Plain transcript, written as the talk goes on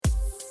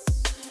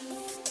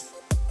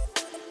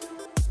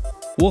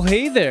Well,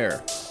 hey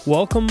there!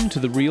 Welcome to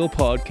the Real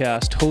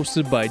Podcast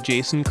hosted by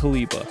Jason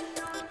Kaliba.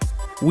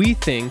 We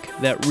think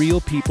that real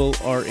people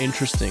are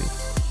interesting,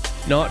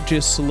 not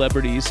just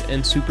celebrities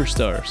and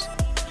superstars,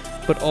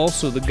 but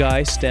also the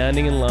guy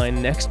standing in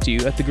line next to you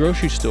at the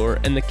grocery store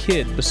and the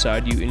kid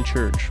beside you in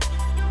church.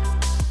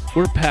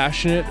 We're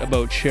passionate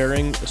about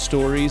sharing the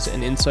stories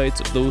and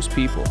insights of those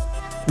people,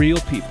 real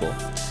people,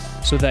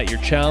 so that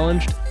you're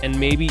challenged and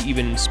maybe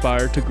even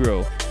inspired to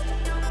grow.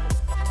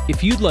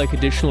 If you'd like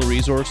additional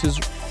resources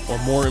or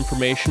more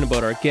information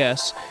about our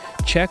guests,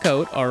 check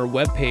out our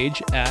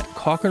webpage at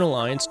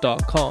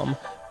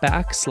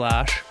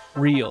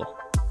cochranealliance.com/real.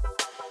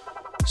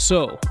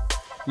 So,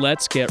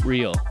 let's get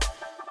real.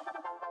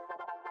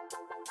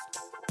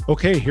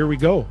 Okay, here we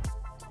go.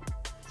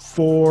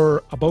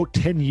 For about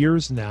 10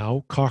 years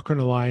now, Cochrane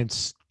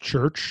Alliance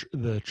Church,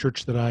 the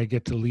church that I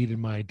get to lead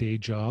in my day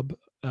job,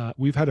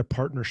 we've had a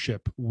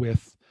partnership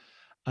with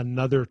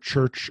another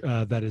church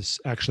that is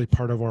actually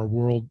part of our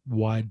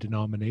worldwide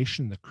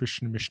denomination, the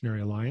Christian Missionary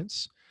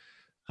Alliance,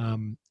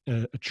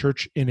 a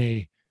church in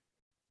a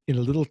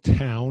little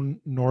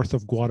town north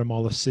of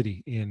Guatemala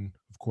City in,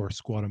 of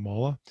course,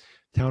 Guatemala.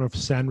 Town of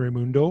San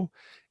Raymundo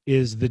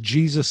is the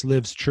Jesus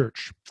Lives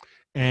Church.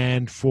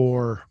 And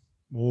for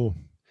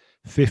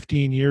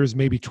 15 years,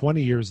 maybe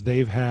 20 years,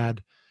 they've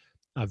had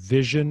a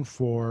vision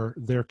for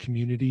their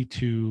community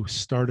to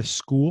start a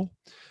school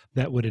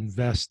that would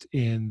invest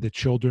in the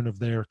children of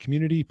their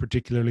community,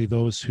 particularly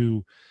those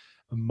who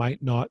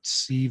might not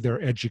see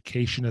their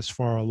education as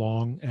far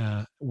along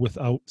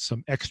without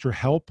some extra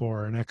help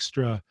or an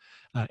extra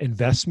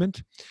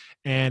investment.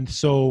 And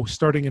so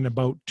starting in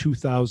about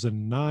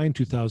 2009,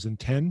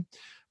 2010,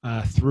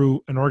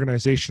 through an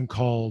organization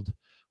called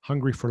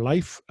Hungry for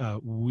Life,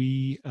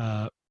 we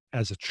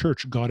as a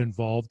church got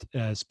involved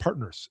as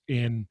partners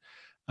in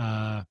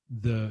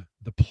the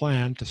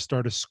plan to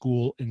start a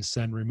school in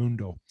San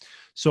Raymundo.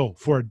 So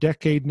for a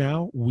decade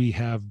now, we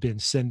have been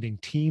sending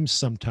teams,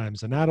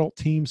 sometimes an adult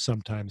team,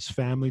 sometimes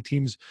family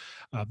teams.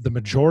 The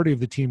majority of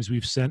the teams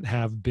we've sent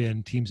have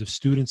been teams of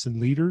students and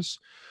leaders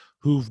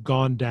who've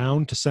gone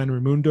down to San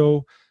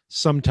Raymundo,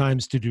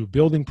 sometimes to do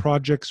building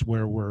projects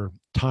where we're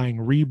tying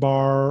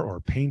rebar or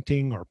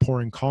painting or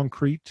pouring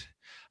concrete.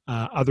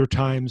 Other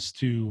times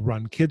to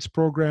run kids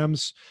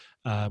programs,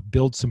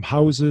 build some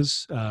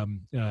houses,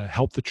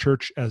 help the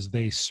church as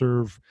they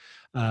serve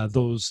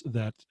those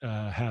that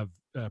have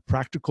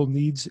practical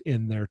needs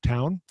in their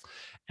town.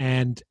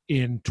 And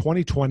in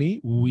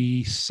 2020,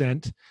 we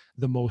sent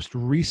the most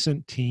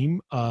recent team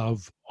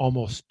of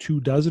almost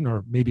 24,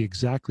 or maybe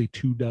exactly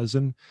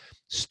 24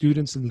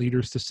 students and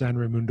leaders to San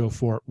Raymundo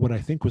for what I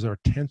think was our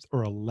 10th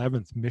or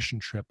 11th mission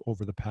trip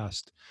over the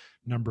past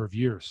number of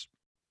years.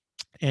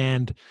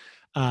 And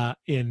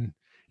in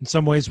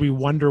some ways, we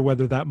wonder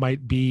whether that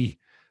might be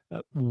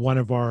one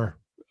of our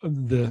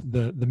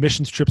the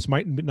missions trips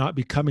might not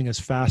be coming as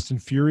fast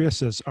and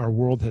furious as our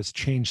world has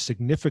changed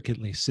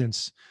significantly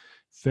since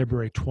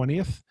February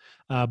 20th.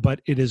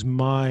 But it is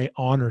my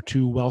honor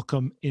to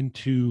welcome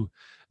into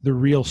the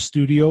Real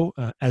Studio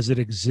as it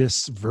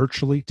exists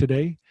virtually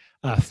today.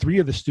 3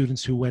 of the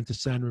students who went to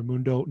San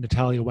Raymundo,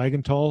 Natalia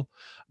Wagenthal,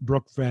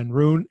 Brooke Van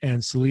Roon,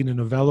 and Selena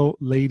Novello.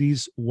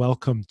 Ladies,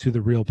 welcome to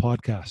the Real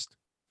Podcast.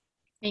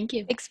 Thank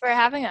you. Thanks for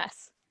having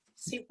us.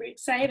 Super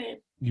excited.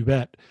 You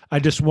bet. I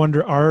just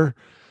wonder,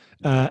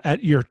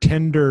 at your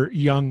tender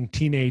young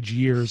teenage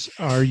years,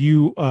 are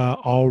you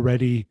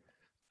already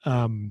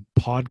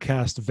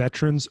podcast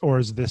veterans, or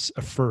is this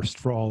a first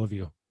for all of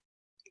you?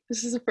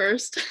 This is a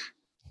first.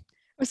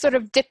 I'm sort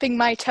of dipping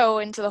my toe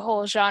into the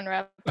whole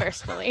genre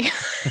personally.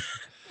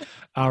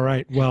 All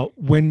right. Well,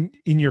 when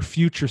in your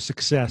future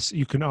success,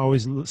 you can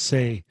always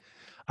say,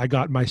 I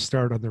got my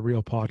start on the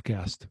Real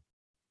Podcast.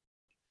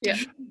 Yeah.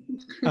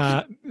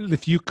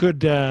 If you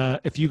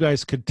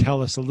guys could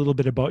tell us a little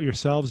bit about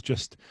yourselves,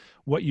 just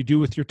what you do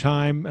with your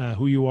time,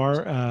 who you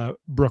are.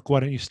 Brooke,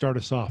 why don't you start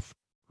us off?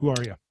 Who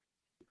are you?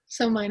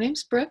 So my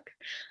name's Brooke.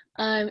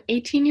 I'm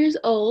 18 years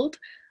old.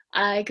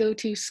 I go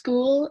to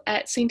school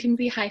at St.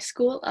 Timothy High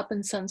School up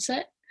in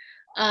Sunset.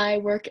 I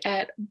work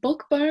at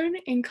Bulk Barn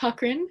in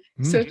Cochrane.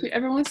 So if you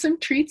ever want some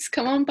treats,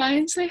 come on by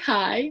and say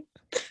hi.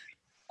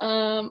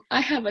 I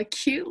have a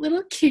cute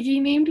little kitty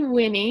named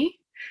Winnie.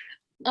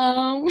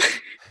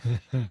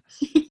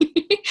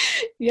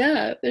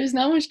 Yeah, there's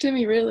not much to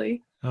me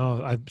really.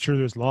 Oh, I'm sure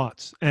there's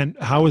lots. And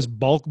how is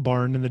Bulk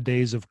Barn in the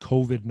days of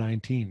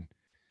COVID-19?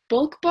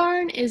 Bulk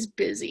Barn is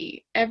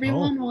busy.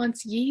 Everyone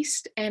wants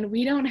yeast, and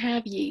we don't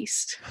have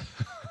yeast.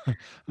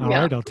 All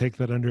right, I'll take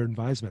that under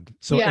advisement.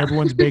 So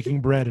everyone's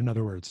baking bread, in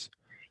other words.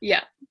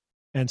 Yeah.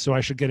 And so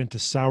I should get into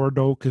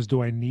sourdough, because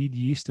do I need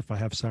yeast if I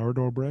have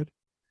sourdough bread?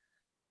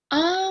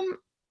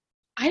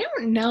 I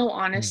don't know,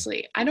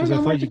 honestly. I don't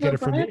know. I thought you get it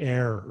from the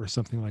air or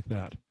something like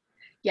that.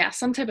 Yeah,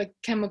 some type of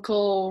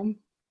chemical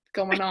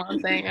going on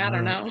thing. I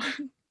don't know.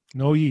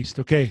 No yeast.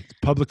 Okay,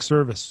 public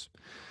service.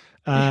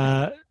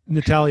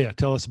 Natalia,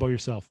 tell us about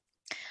yourself.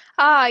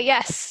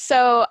 Yes.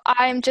 So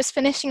I'm just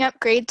finishing up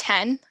grade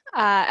 10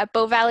 at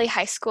Bow Valley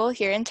High School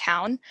here in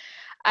town.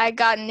 I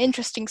got an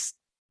interesting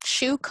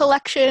shoe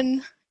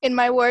collection in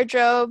my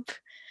wardrobe.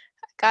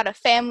 Got a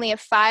family of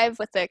 5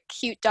 with a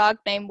cute dog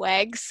named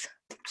Wags,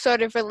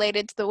 sort of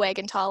related to the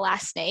Wagenthal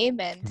last name.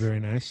 And Very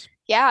nice.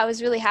 yeah, I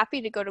was really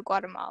happy to go to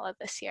Guatemala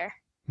this year.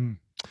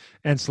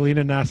 And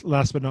Selena,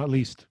 last but not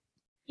least.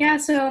 Yeah,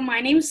 so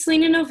my name is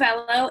Selena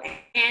Novello,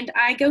 and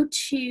I go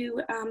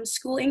to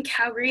school in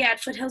Calgary at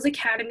Foothills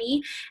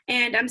Academy,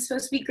 and I'm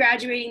supposed to be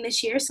graduating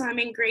this year, so I'm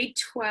in grade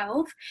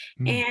 12,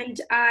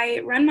 and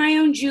I run my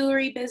own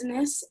jewelry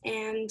business,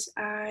 and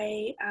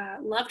I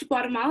loved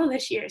Guatemala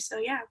this year, so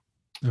yeah.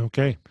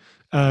 Okay.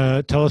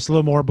 Tell us a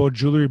little more about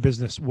jewelry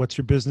business. What's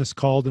your business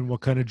called, and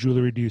what kind of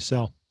jewelry do you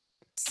sell?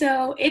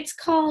 So it's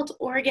called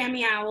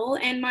Origami Owl,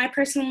 and my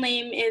personal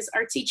name is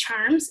Artsy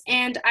Charms,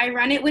 and I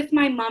run it with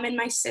my mom and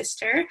my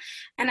sister,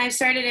 and I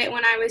started it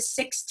when I was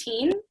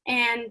 16,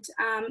 and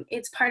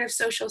it's part of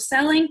social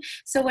selling.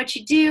 So what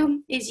you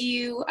do is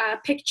you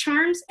pick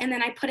charms, and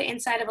then I put it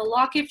inside of a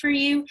locket for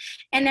you,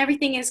 and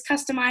everything is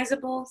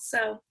customizable,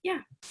 so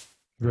yeah.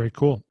 Very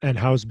cool. And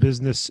how's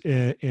business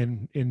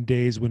in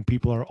days when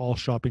people are all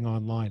shopping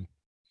online?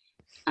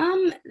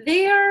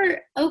 They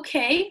are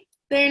okay.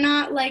 They're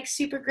not like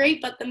super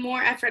great, but the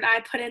more effort I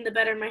put in, the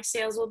better my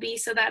sales will be.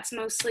 So that's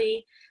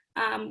mostly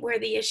where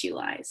the issue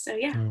lies. So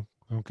yeah.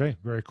 Oh, okay,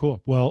 very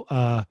cool. Well,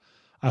 I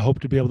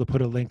hope to be able to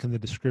put a link in the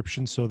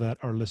description so that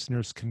our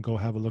listeners can go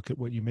have a look at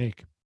what you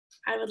make.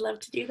 I would love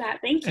to do that.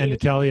 Thank you. And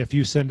Natalia, if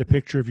you send a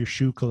picture of your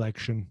shoe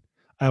collection,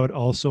 I would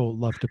also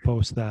love to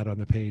post that on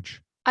the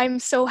page. I'm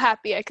so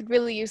happy. I could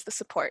really use the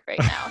support right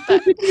now.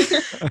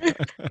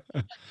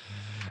 But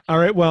all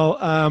right. Well,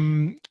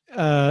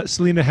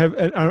 Selena,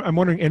 I'm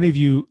wondering, any of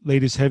you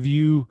ladies,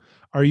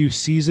 are you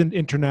seasoned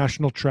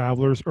international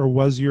travelers, or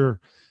was your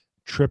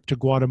trip to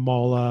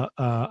Guatemala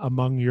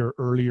among your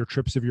earlier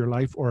trips of your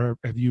life, or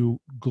have you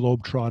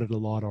globe-trotted a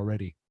lot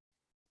already?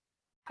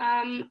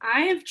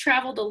 I have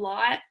traveled a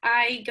lot.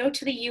 I go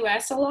to the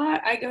U.S. a lot.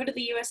 I go to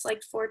the U.S.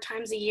 like 4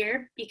 times a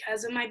year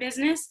because of my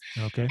business.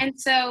 Okay. And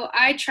so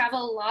I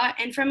travel a lot.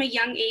 And from a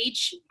young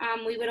age,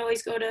 we would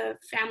always go to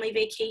family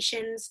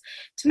vacations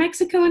to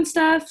Mexico and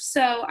stuff.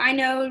 So I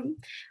know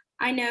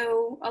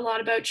a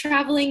lot about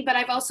traveling, but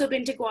I've also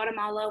been to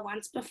Guatemala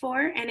once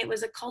before, and it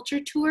was a culture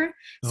tour.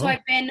 So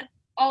I've been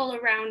all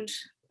around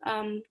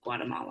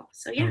Guatemala.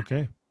 So yeah.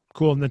 Okay.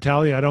 Cool.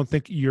 Natalia, I don't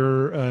think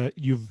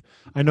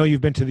I know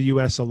you've been to the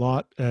U.S. a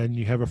lot, and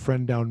you have a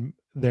friend down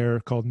there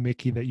called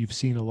Mickey that you've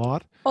seen a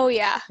lot. Oh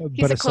yeah,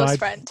 he's a close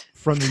friend.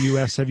 From the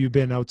U.S., have you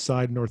been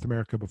outside North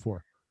America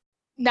before?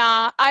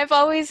 Nah, I've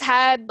always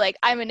had,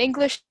 I'm an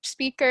English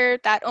speaker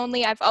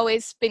I've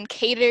always been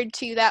catered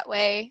to that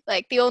way.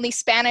 Like, the only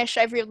Spanish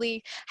I've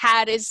really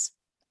had is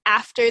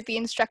after the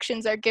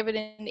instructions are given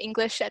in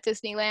English at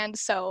Disneyland.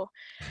 So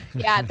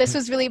yeah, this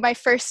was really my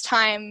first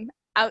time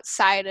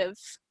outside of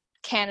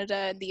Canada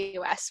and the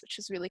US, which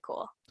is really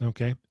cool.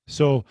 Okay.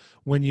 So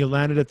when you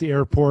landed at the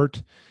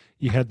airport,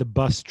 you had the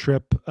bus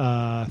trip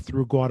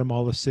through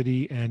Guatemala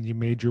City, and you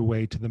made your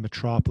way to the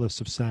metropolis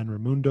of San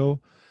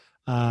Raymundo.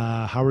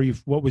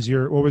 What was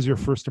your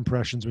first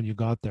impressions when you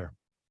got there?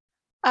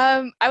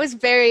 I was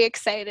very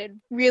excited,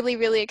 really,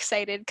 really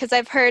excited, because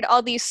I've heard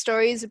all these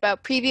stories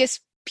about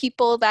previous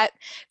people that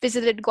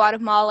visited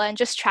Guatemala and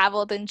just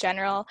traveled in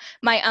general.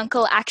 My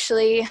uncle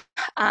actually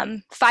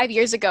 5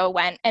 years ago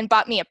went and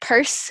bought me a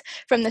purse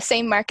from the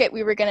same market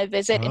we were going to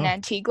visit in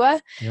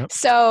Antigua. Yep.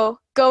 So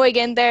going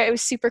in there, it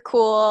was super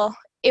cool.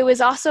 It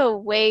was also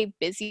way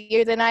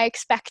busier than I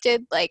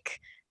expected.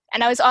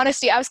 And I was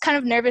kind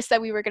of nervous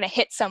that we were going to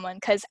hit someone,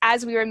 because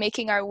as we were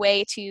making our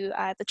way to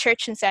the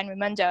church in San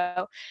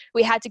Raymundo,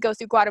 we had to go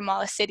through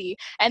Guatemala City,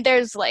 and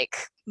there's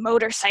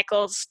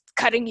motorcycles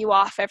cutting you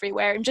off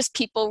everywhere and just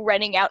people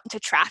running out into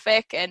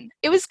traffic. And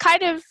it was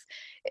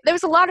there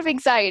was a lot of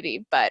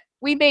anxiety, but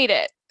we made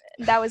it.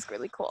 That was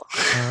really cool.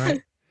 All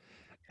right.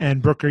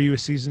 And Brooke, are you a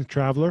seasoned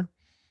traveler?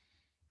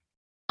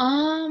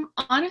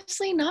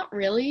 Honestly, not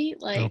really.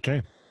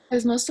 Okay.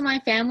 Because most of my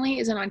family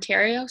is in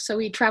Ontario, so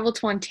we traveled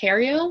to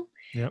Ontario.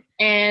 Yep.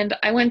 And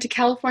I went to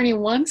California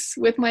once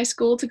with my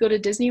school to go to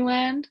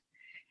Disneyland.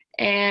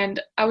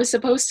 And I was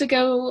supposed to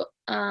go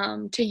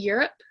to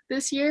Europe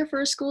this year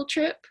for a school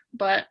trip,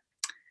 but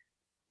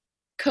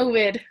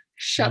COVID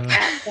shut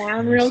that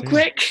down real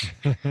quick.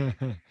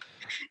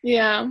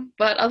 Yeah,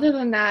 but other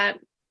than that,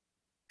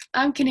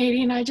 I'm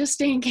Canadian. I just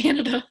stay in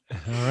Canada.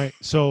 All right.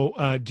 So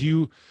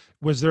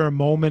was there a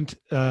moment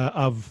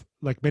of,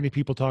 like many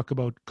people talk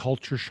about,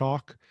 culture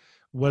shock?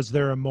 Was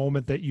there a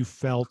moment that you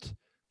felt,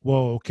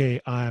 whoa,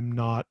 okay, I'm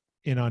not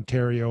in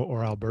Ontario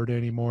or Alberta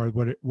anymore,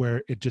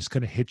 where it just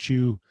kind of hit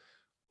you,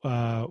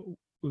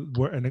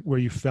 where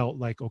you felt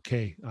like,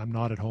 okay, I'm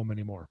not at home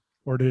anymore?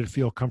 Or did it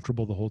feel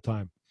comfortable the whole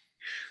time?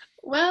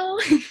 Well,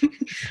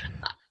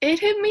 it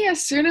hit me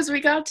as soon as we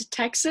got to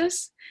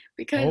Texas,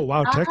 because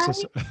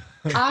Texas.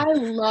 I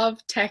love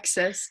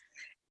Texas.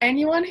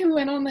 Anyone who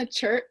went on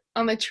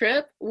the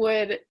trip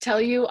would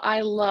tell you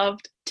I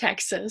loved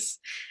Texas.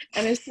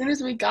 And as soon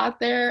as we got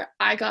there,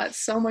 I got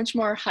so much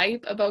more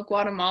hype about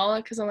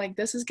Guatemala, because I'm like,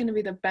 this is going to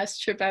be the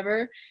best trip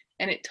ever.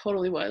 And it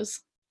totally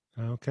was.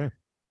 Okay.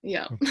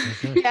 Yeah.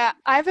 Okay. Yeah,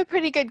 I have a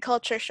pretty good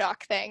culture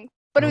shock thing,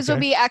 but it was when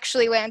we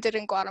actually landed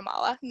in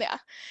Guatemala. Yeah.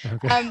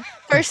 Okay.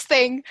 First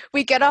thing,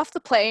 we get off the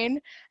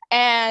plane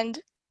and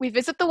we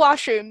visit the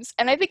washrooms.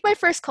 And I think my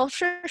first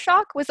culture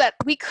shock was that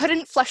we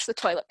couldn't flush the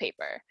toilet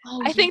paper.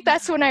 Oh, I think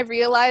that's when I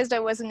realized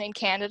I wasn't in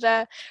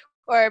Canada,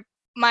 or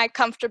my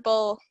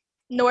comfortable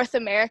North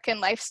American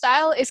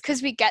lifestyle is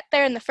because we get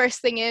there and the first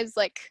thing is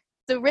like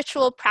the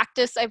ritual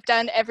practice I've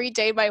done every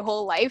day my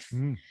whole life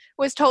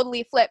was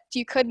totally flipped.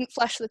 You couldn't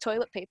flush the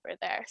toilet paper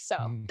there. So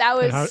that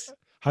And was...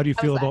 how do you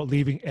feel about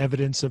leaving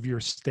evidence of your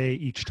stay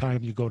each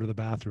time you go to the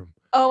bathroom?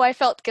 Oh, I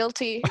felt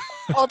guilty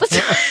all the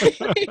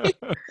time.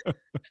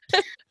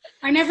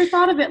 I never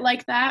thought of it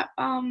like that.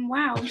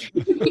 Wow.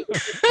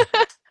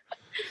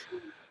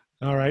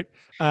 All right.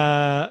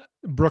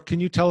 Brooke, can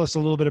you tell us a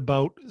little bit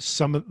about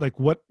some of like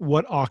what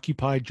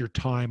occupied your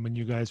time when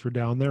you guys were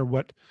down there?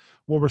 What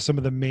were some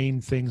of the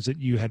main things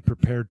that you had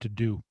prepared to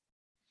do?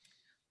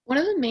 One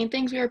of the main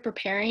things we were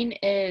preparing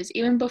is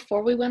even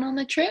before we went on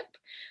the trip,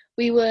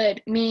 we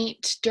would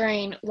meet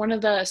during one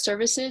of the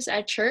services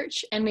at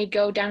church and we'd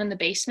go down in the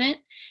basement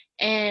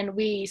and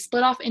we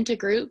split off into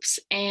groups,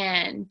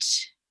 and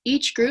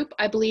each group,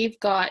 I believe,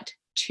 got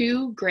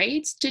 2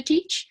 grades to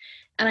teach.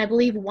 And I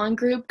believe one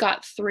group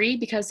got 3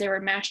 because they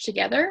were mashed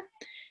together.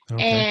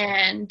 Okay.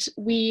 And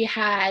we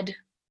had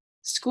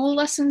school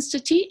lessons to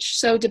teach.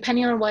 So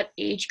depending on what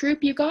age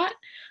group you got,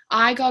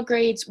 I got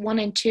grades 1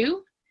 and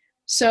 2.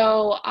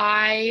 So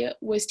I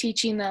was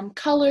teaching them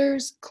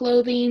colors,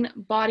 clothing,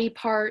 body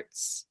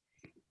parts,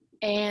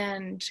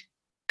 and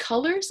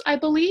colors, I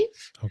believe.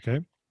 Okay.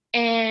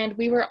 And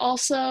we were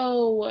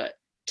also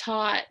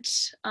taught,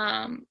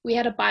 we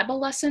had a Bible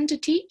lesson to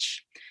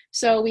teach.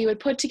 So we would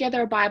put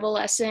together a Bible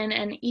lesson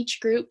and each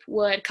group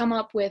would come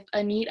up with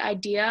a neat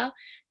idea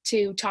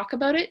to talk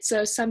about it.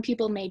 So some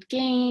people made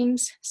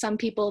games, some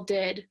people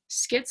did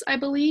skits, I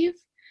believe.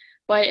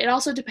 But it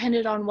also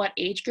depended on what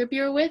age group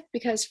you were with,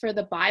 because for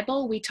the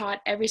Bible, we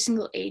taught every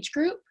single age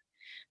group.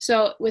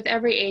 So with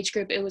every age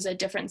group, it was a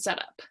different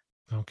setup.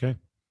 Okay.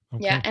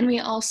 Yeah, and we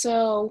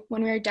also,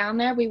 when we were down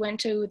there, we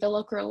went to the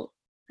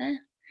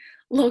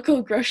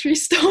local grocery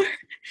store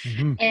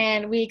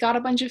and we got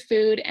a bunch of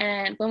food.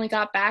 And when we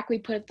got back, we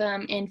put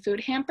them in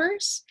food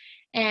hampers.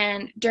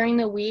 And during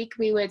the week,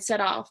 we would set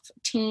off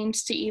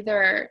teams to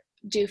either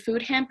do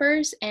food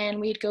hampers, and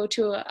we'd go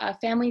to a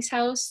family's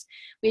house.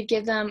 We'd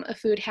give them a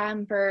food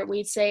hamper.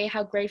 We'd say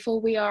how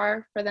grateful we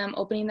are for them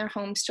opening their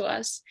homes to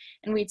us,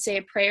 and we'd say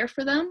a prayer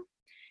for them.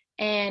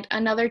 And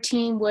another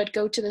team would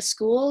go to the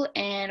school,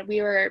 and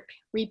we were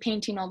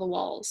repainting all the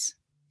walls.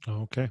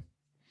 Okay.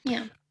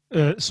 Yeah.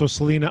 So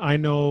Selena, I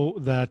know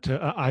that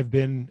I've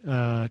been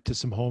to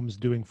some homes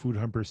doing food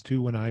hampers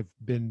too when I've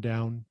been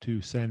down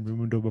to San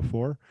Raymundo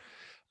before.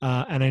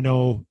 And I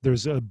know there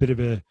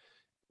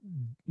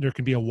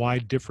can be a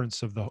wide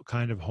difference of the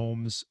kind of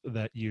homes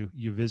that you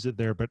visit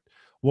there, but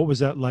what was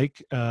that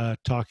like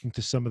talking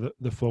to some of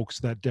the folks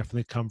that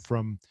definitely come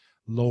from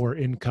lower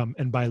income?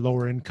 And by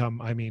lower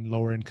income, I mean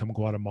lower income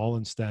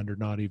Guatemalan standard,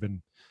 not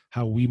even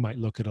how we might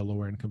look at a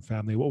lower income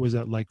family. What was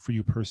that like for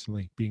you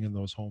personally, being in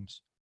those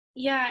homes?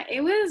 Yeah,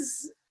 it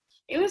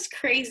was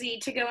crazy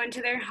to go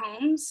into their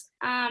homes.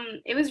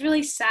 It was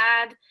really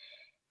sad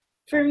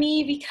for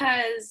me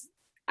because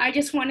I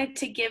just wanted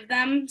to give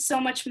them so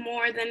much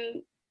more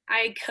than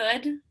I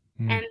could.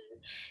 And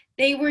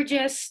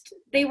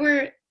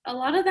a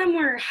lot of them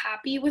were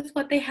happy with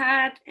what they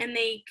had and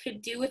they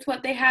could do with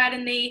what they had.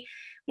 And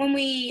when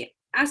we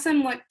asked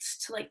them what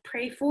to like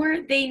pray for,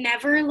 they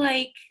never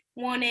like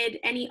wanted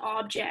any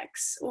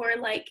objects or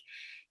like,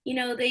 you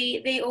know,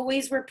 they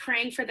always were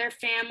praying for their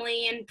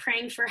family and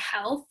praying for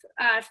health.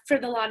 For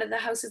a lot of the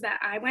houses that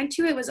I went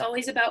to, it was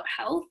always about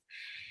health.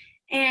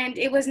 And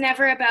it was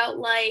never about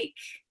like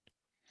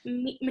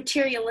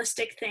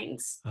materialistic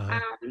things.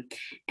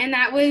 And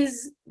that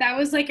was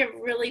like a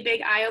really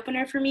big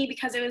eye-opener for me,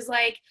 because it was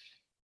like,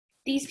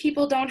 these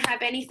people don't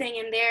have anything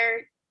and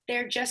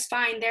they're just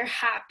fine. They're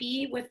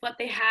happy with what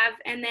they have.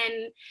 And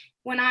then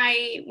when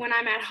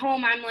I'm at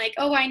home, I'm like,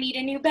 oh, I need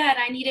a new bed.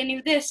 I need a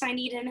new this.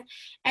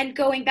 And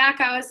going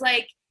back, I was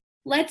like,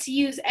 let's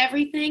use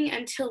everything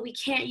until we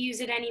can't use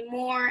it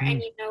anymore.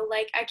 And, you know,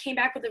 like I came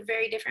back with a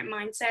very different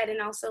mindset,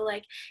 and also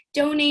like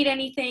donate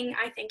anything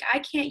I think I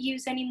can't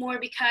use anymore,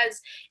 because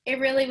it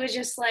really was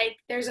just like,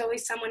 there's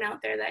always someone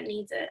out there that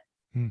needs it.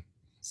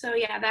 So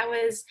yeah, that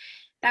was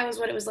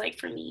what it was like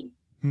for me.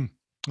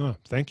 Oh,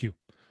 thank you.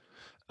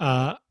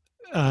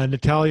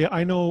 Natalia,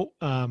 I know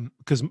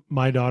because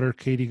my daughter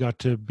Katie got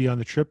to be on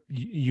the trip.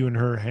 You and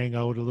her hang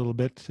out a little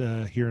bit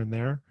here and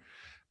there,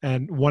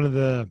 and one of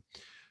the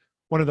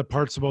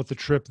parts about the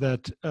trip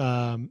that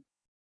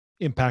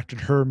impacted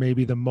her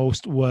maybe the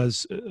most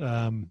was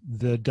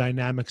the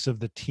dynamics of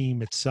the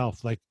team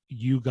itself, like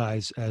you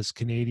guys as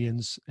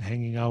Canadians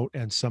hanging out,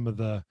 and some of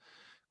the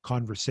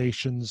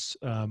conversations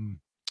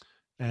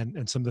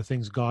and some of the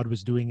things God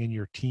was doing in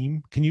your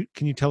team. Can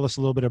you tell us a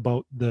little bit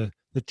about the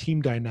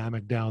team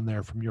dynamic down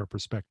there from your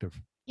perspective?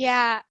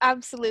 Yeah,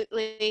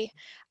 absolutely.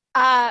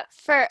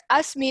 For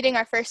us meeting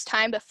our first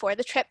time before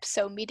the trip,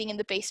 so meeting in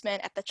the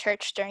basement at the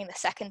church during the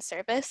second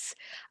service,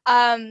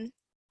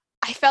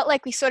 I felt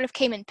like we sort of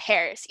came in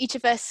pairs. Each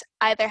of us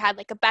either had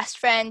like a best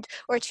friend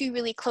or two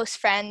really close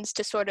friends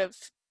to sort of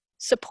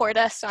support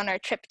us on our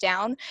trip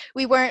down.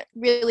 We weren't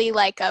really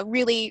like a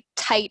really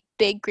tight,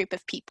 big group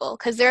of people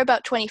because there are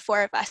about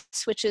 24 of us,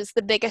 which is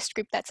the biggest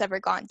group that's ever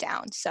gone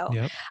down. So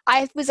Yep.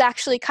 I was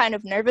actually kind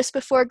of nervous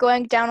before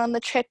going down on the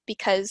trip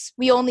because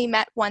we only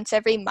met once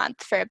every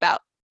month for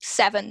about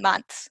 7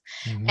 months.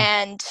 Mm-hmm.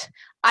 And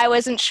I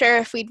wasn't sure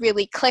if we'd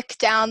really click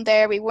down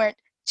there. We weren't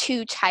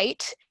too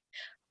tight.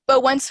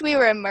 But once we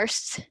were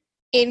immersed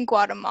in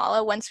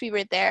Guatemala, once we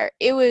were there,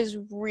 it was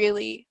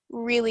really,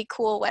 really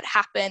cool what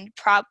happened.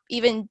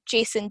 Even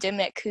Jason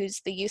Dimmick,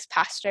 who's the youth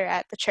pastor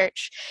at the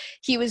church,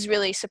 he was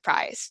really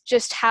surprised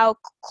just how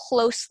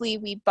closely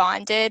we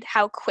bonded,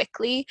 how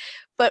quickly.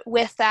 But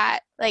with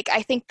that, like,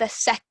 I think the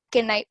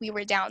second night we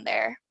were down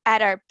there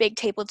at our big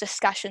table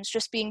discussions,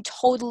 just being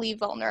totally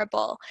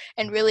vulnerable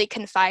and really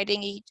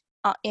confiding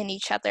in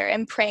each other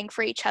and praying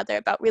for each other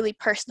about really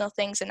personal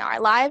things in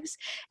our lives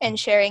and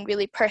sharing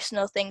really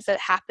personal things that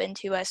happened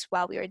to us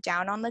while we were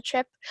down on the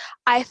trip.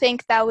 I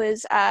think that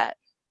was that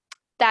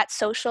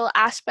social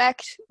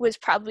aspect was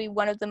probably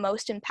one of the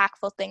most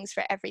impactful things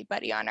for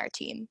everybody on our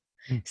team.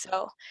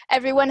 So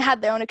everyone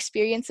had their own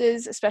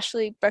experiences,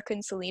 especially Brooke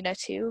and Selena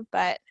too,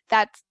 but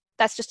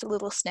that's just a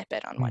little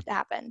snippet on what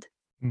happened.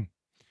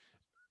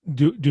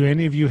 Do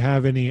any of you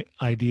have any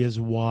ideas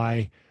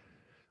why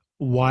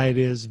it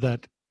is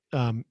that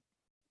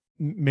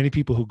many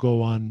people who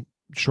go on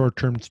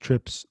short-term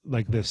trips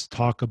like this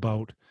talk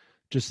about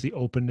just the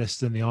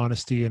openness and the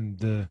honesty and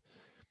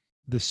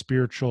the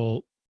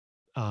spiritual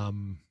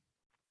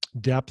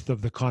depth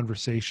of the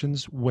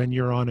conversations when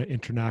you're on an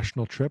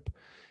international trip?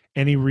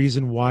 Any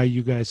reason why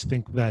you guys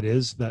think that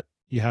is, that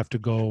you have to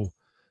go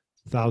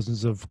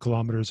thousands of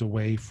kilometers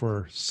away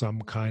for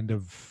some kind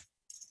of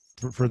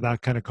for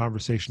that kind of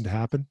conversation to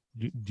happen?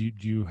 Do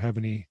you have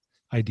any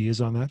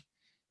ideas on that?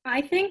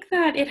 I think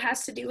that it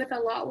has to do with a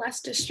lot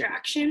less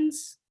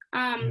distractions.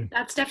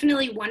 That's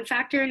definitely one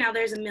factor. Now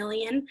there's a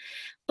million,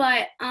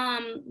 but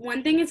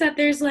one thing is that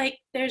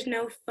there's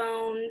no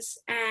phones,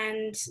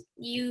 and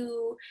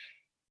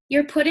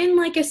you're put in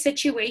like a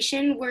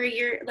situation where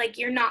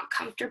you're not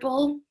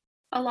comfortable.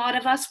 A lot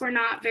of us were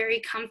not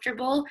very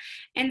comfortable,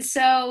 and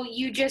so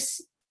you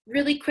just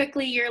really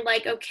quickly you're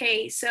like,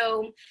 okay,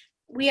 so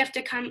we have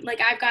to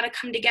I've got to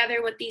come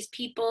together with these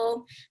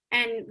people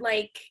and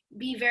like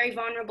be very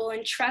vulnerable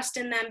and trust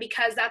in them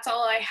because that's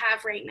all I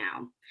have right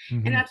now.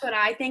 Mm-hmm. And that's what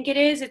I think it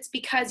is. It's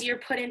because you're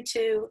put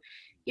into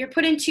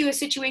a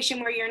situation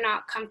where you're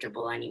not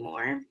comfortable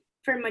anymore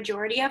for a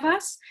majority of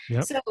us.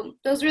 Yep. So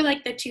those were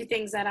like the two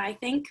things that I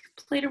think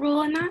played a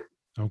role in that.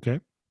 Okay.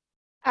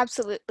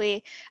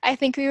 Absolutely. I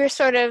think we were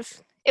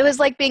it was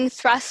like being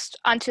thrust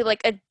onto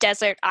like a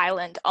desert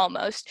island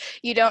almost.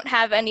 You don't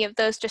have any of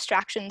those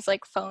distractions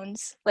like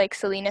phones, like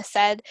Selena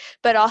said,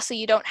 but also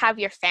you don't have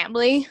your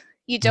family.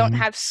 You don't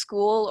have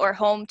school or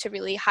home to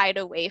really hide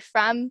away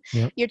from.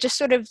 Yep. You're just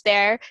sort of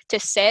there to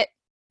sit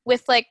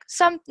with like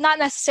some, not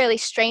necessarily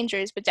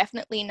strangers, but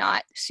definitely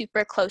not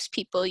super close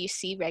people you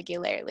see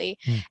regularly.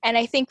 And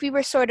I think we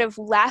were sort of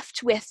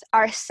left with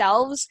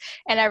ourselves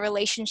and our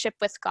relationship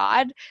with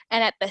God.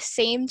 And at the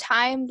same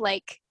time,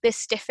 like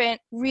this different,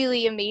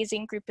 really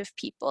amazing group of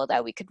people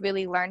that we could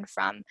really learn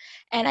from.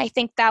 And I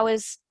think that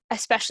was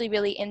especially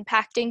really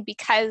impacting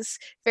because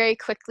very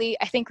quickly,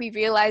 I think we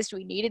realized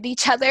we needed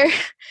each other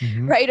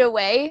right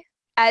away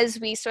as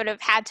we sort of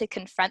had to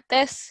confront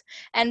this.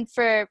 And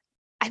for,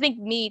 I think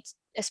me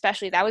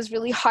especially, that was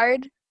really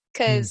hard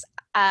because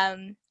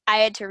I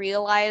had to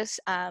realize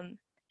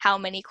how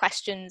many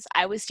questions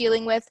I was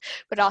dealing with,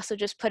 but also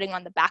just putting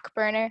on the back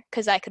burner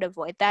because I could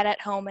avoid that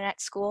at home and at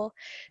school.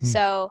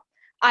 So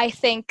I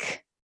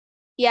think,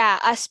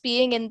 us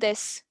being in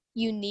this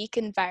unique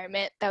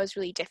environment that was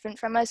really different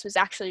from us was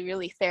actually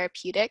really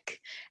therapeutic.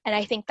 And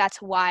I think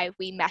that's why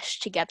we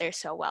meshed together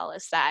so well,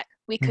 is that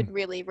we could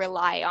really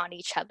rely on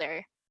each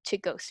other to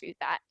go through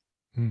that.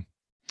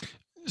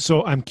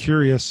 So I'm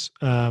curious.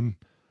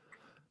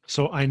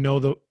 So I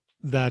know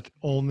that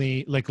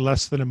only like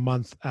less than a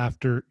month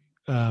after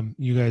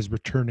you guys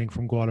returning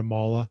from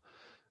Guatemala,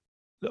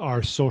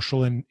 our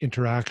social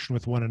interaction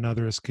with one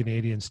another as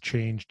Canadians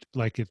changed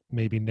like it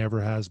maybe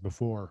never has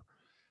before.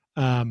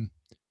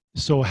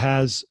 So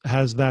has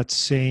that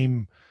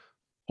same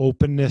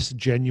openness,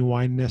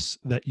 genuineness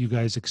that you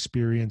guys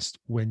experienced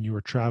when you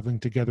were traveling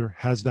together,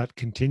 has that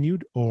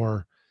continued,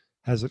 or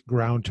has it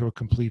ground to a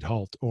complete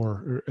halt,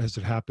 or has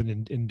it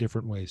happened in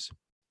different ways?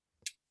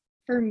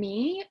 For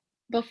me,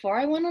 before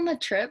I went on the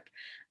trip,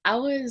 I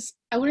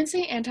wouldn't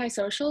say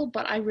antisocial,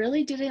 but I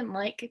really didn't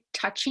like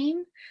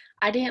touching.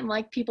 I didn't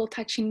like people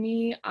touching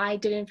me. I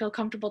didn't feel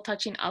comfortable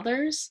touching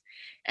others.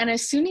 And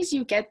as soon as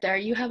you get there,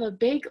 you have a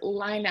big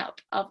lineup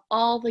of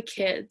all the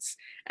kids.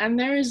 And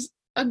there's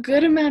a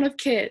good amount of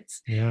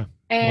kids. Yeah,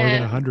 more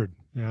than 100.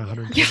 Yeah,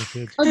 120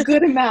 kids. A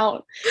good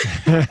amount.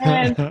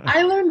 And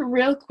I learned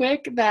real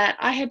quick that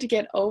I had to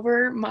get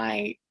over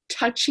my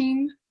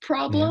touching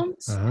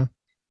problems. Yeah. Uh-huh.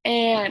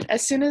 And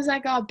as soon as I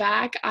got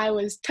back, I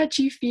was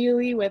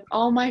touchy-feely with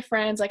all my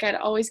friends. Like, I'd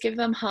always give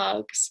them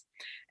hugs.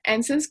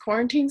 And since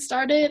quarantine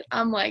started,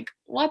 I'm like,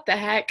 what the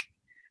heck?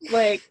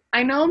 Like,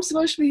 I know I'm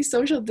supposed to be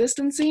social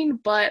distancing,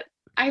 but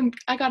I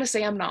gotta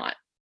say I'm not.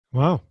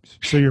 Wow.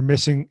 So you're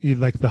missing,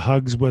 like, the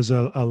hugs was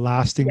a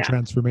lasting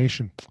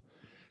transformation.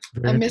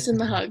 I'm missing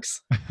the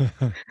hugs.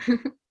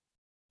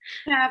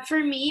 Yeah, for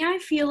me, I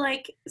feel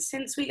like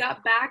since we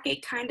got back,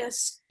 it kind of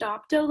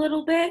stopped a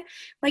little bit.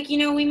 Like,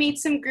 we made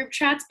some group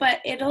chats, but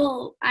I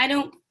don't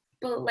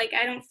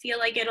feel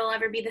like it'll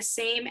ever be the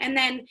same. And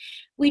then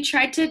we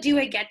tried to do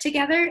a get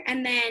together,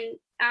 and then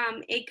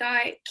it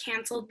got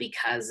canceled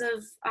because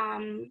of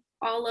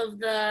all of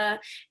the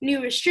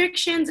new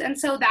restrictions. And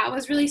so that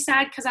was really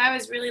sad because I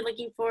was really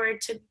looking forward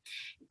to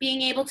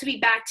being able to be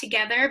back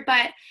together.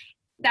 But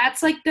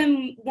that's like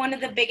one of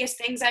the biggest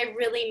things I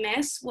really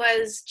miss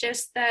was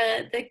just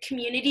the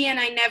community, and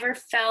I never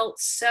felt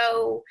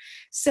so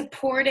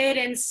supported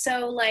and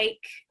so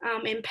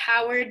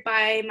empowered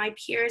by my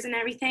peers and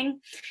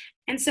everything.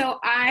 And so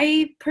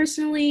I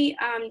personally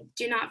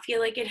do not feel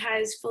like it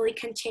has fully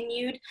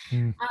continued.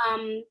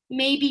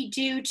 Maybe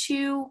due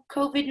to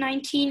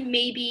COVID-19,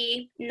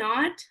 maybe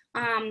not.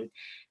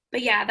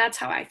 But yeah, that's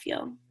how I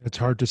feel. It's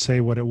hard to say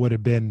what it would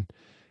have been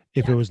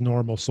if it was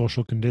normal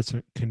social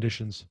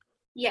conditions.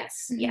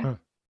 Yes. Yeah. Huh.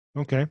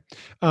 Okay.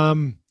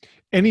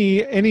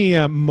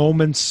 Any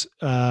moments,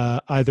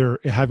 either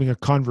having a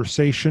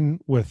conversation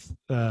with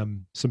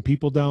some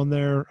people down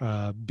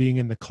there, being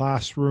in the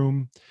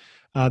classroom,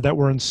 that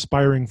were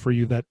inspiring for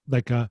you, that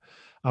like a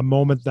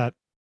moment that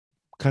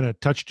kind of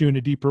touched you in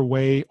a deeper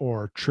way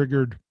or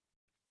triggered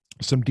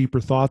some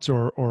deeper thoughts,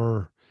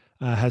 or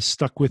has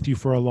stuck with you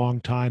for a long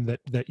time,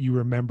 that you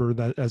remember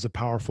that as a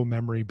powerful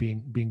memory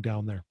being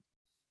down there?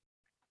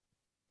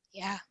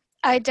 Yeah,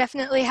 I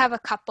definitely have a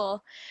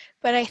couple,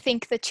 but I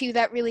think the two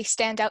that really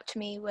stand out to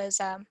me was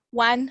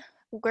one,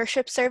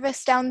 worship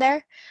service down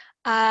there.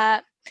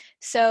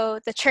 So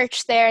the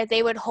church there,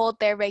 they would hold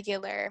their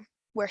regular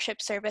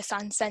worship service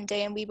on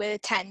Sunday, and we would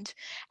attend.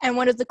 And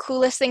one of the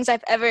coolest things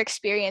I've ever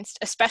experienced,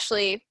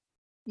 especially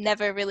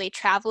never really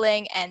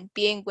traveling and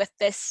being with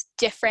this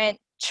different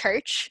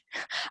church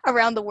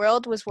around the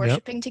world, was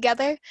worshiping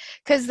together,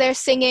 because they're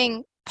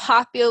singing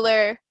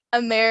popular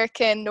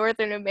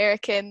Northern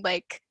American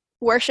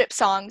worship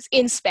songs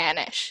in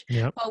Spanish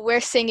while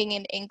we're singing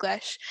in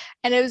English.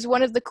 And it was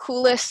one of the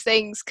coolest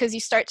things, because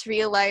you start to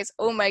realize,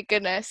 oh my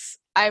goodness,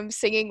 I'm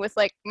singing with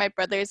my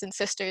brothers and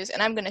sisters,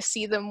 and I'm going to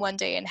see them one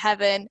day in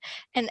heaven.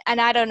 And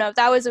I don't know,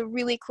 that was a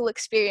really cool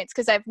experience,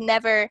 because I've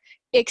never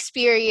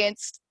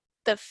experienced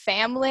the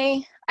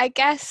family, I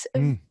guess,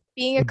 of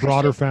being a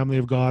broader Christian. family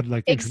of God,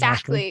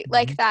 Exactly,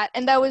 like that.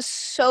 And that was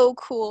so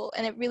cool,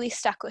 and it really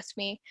stuck with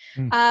me.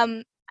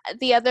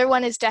 The other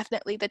one is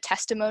definitely the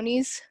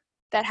testimonies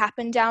that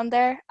happened down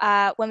there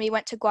when we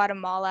went to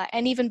Guatemala,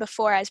 and even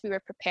before, as we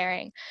were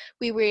preparing,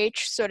 we were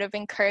each sort of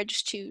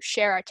encouraged to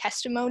share our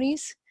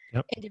testimonies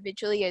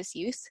individually as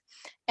youth.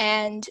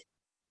 And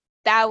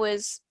that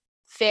was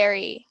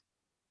very,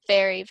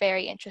 very,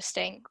 very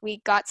interesting.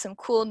 We got some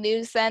cool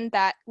news then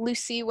that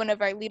Lucy, one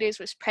of our leaders,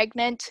 was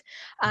pregnant.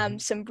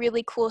 Some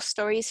really cool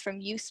stories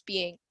from youth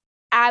being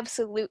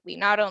absolutely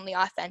not only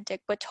authentic,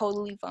 but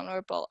totally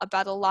vulnerable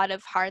about a lot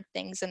of hard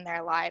things in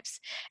their lives.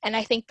 And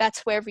I think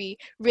that's where we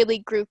really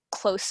grew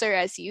closer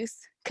as youth,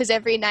 because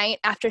every night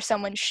after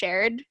someone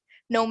shared,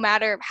 no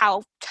matter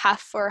how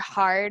tough or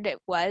hard it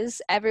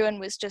was, everyone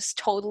was just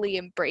totally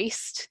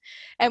embraced.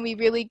 And we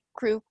really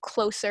grew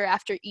closer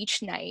after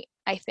each night,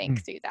 I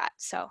think, through that.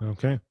 So.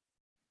 Okay.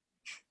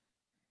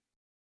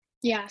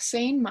 Yeah,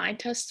 saying my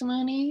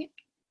testimony,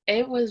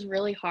 it was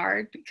really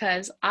hard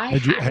because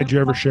had you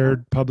ever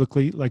shared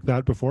publicly like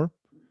that before?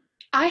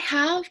 I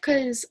have,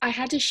 because I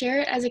had to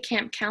share it as a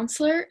camp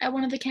counselor at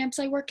one of the camps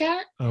I work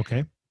at.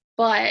 Okay.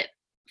 But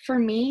for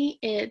me,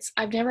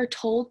 I've never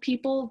told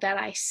people that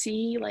I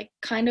see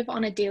kind of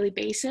on a daily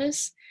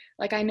basis.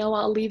 I know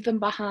I'll leave them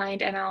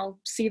behind and I'll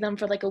see them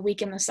for a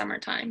week in the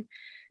summertime.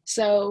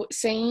 So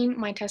saying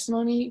my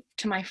testimony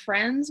to my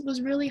friends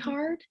was really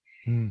hard.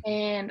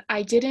 And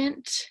I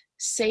didn't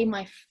say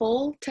my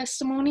full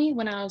testimony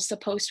when I was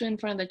supposed to in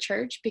front of the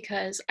church,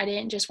 because I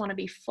didn't just want to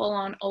be full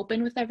on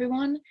open with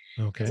everyone,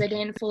 because I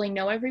didn't fully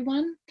know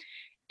everyone.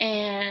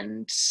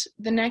 And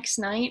the next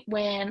night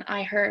when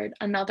I heard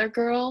another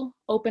girl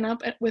open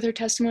up with her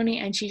testimony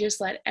and she just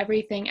let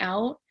everything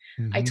out,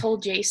 I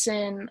told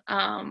Jason,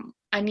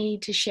 I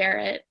need to share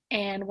it.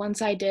 And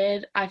once I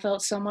did, I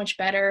felt so much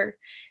better.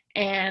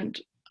 And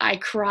I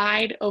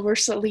cried over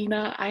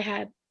Selena. I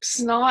had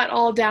snot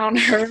all down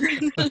her.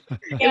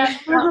 Yeah,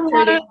 there was a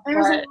lot of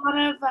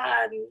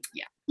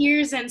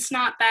tears and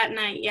snot that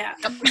night. Yeah.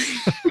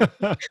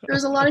 There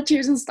was a lot of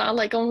tears and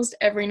snot almost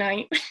every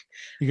night.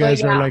 You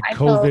guys are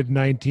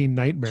COVID-19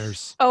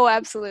 nightmares. Oh,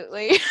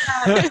 absolutely.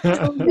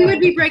 We would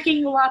be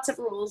breaking lots of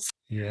rules.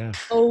 Yeah.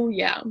 Oh,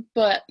 yeah.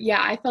 But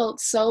yeah, I felt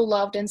so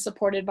loved and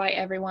supported by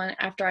everyone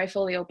after I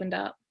fully opened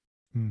up.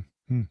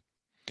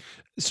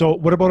 So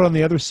what about on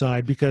the other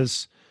side?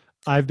 Because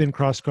I've been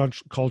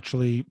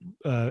cross-culturally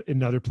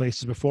in other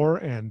places before,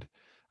 and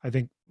I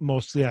think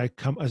mostly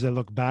as I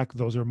look back,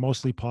 those are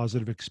mostly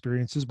positive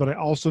experiences, but I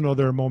also know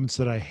there are moments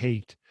that I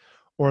hate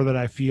or that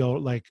I feel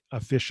like a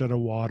fish out of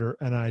water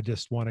and I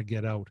just want to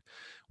get out.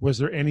 Was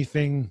there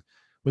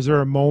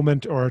a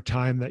moment or a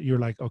time that you're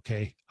like,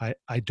 okay,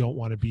 I don't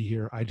want to be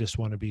here. I just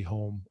want to be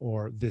home,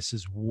 or this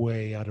is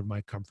way out of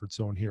my comfort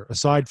zone here,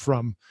 aside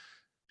from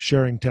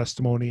sharing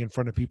testimony in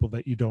front of people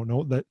that you don't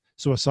know?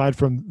 So aside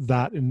from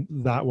that, and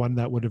that one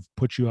that would have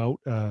put you out,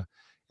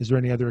 is there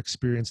any other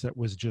experience that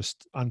was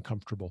just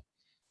uncomfortable?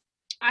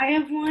 I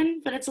have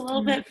one, but it's a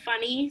little bit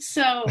funny.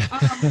 So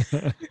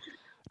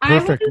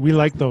Perfect. We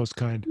like those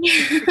kind.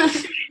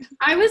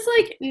 I was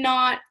like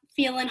not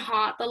feeling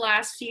hot the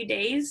last few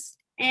days.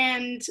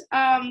 And,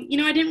 I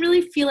didn't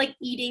really feel like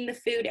eating the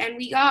food. And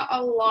we got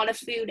a lot of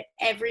food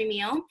every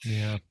meal.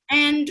 Yeah.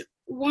 And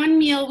one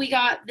meal we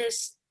got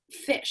this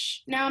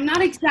fish. Now, I'm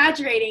not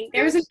exaggerating.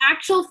 There was an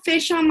actual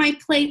fish on my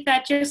plate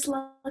that just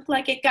looked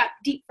like it got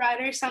deep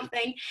fried or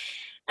something.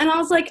 And I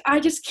was like, I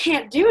just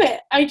can't do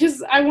it.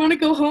 I want to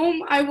go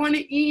home. I want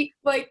to eat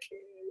like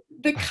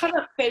the cut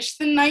up fish,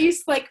 the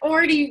nice, like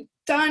already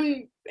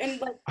done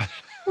and like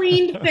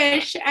cleaned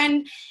fish.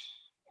 And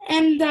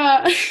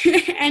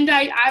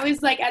I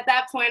was like, at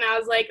that point, I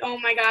was like, oh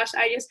my gosh,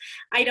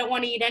 I don't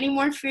want to eat any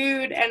more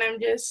food. And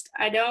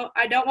I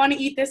don't want to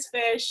eat this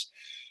fish.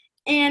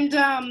 And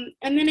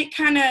then I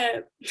kind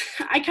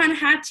of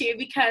had to,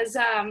 because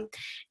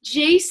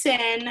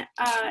Jason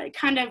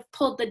kind of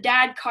pulled the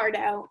dad card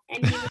out,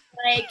 and he was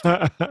like,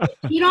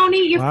 you don't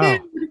eat your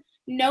food,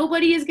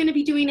 nobody is going to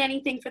be doing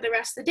anything for the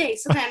rest of the day.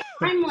 So then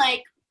I'm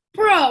like,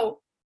 bro,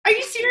 are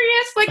you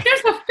serious? Like,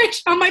 there's a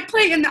fish on my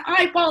plate and the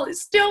eyeball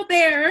is still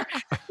there.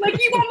 Like,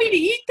 you want me to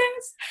eat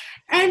this?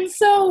 And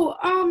so,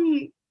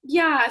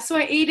 so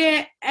I ate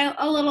it,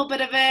 a little bit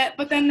of it,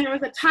 but then there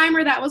was a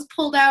timer that was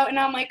pulled out, and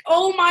I'm like,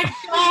 oh my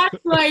gosh,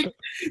 like,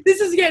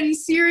 this is getting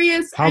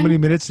serious. How many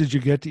minutes did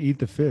you get to eat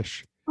the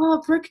fish?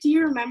 Oh, Brooke, do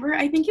you remember?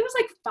 I think it was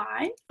like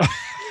 5.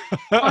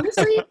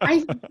 Honestly,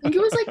 I think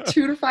it was like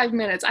 2 to 5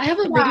 minutes. I have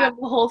a video of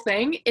the whole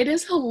thing. It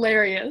is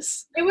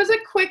hilarious. It was a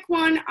quick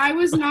one. I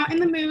was not in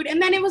the mood.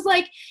 And then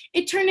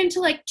it turned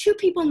into like 2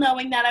 people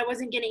knowing that I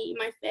wasn't going to eat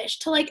my fish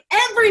to like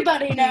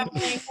everybody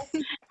knowing.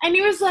 And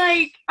I was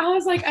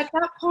like, at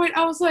that point,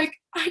 I was like,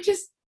 I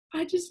just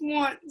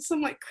want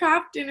some like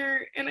craft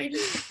dinner. And I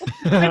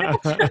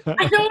don't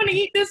want to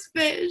eat this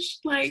fish.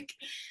 Like,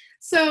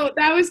 so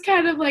that was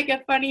kind of like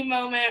a funny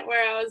moment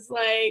where I was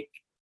like,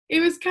 it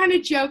was kind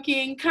of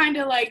joking, kind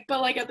of like,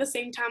 but like at the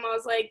same time, I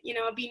was like,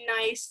 it'd be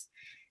nice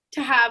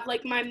to have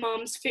like my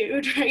mom's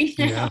food right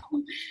now. Yeah.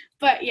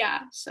 But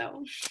yeah,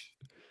 so.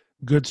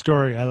 Good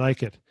story. I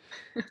like it.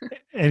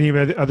 Any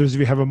others of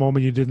you have a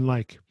moment you didn't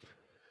like?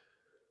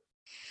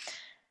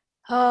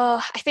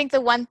 Oh, I think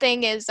the one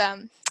thing is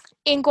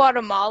in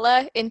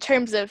Guatemala, in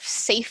terms of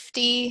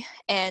safety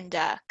and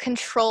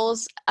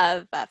controls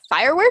of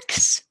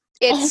fireworks,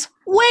 it's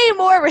way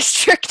more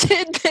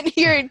restricted than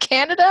here in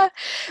Canada.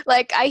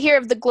 Like, I hear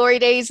of the glory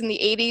days in the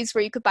 80s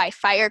where you could buy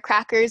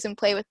firecrackers and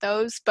play with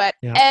those, but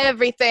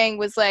everything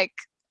was like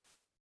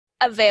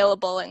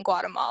available in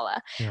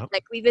Guatemala. Yeah.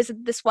 Like, we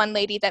visited this one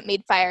lady that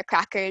made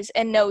firecrackers,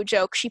 and no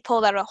joke, she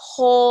pulled out a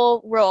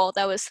whole roll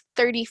that was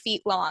 30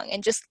 feet long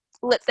and just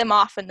lit them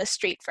off in the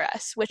street for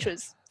us, which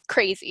was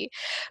crazy.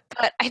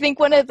 But I think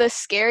one of the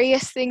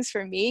scariest things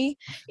for me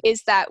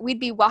is that we'd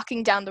be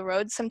walking down the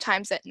road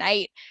sometimes at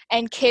night,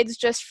 and kids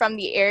just from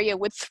the area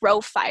would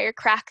throw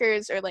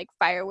firecrackers or like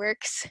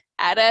fireworks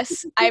at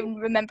us. I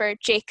remember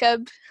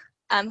Jacob,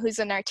 who's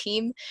on our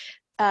team,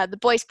 the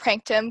boys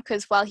pranked him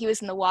because while he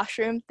was in the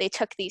washroom, they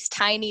took these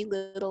tiny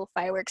little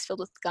fireworks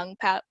filled with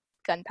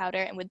gunpowder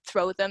and would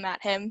throw them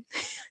at him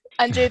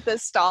under the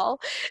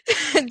stall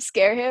and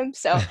scare him.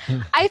 So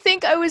I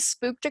think I was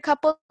spooked a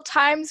couple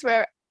times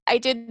where I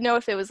didn't know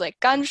if it was like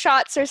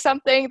gunshots or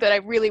something, that I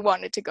really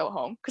wanted to go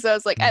home, because I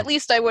was like, at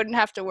least I wouldn't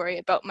have to worry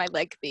about my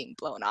leg being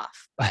blown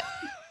off. But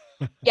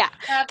yeah,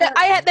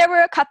 there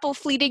were a couple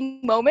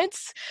fleeting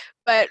moments,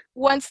 but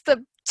once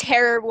the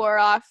terror wore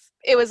off,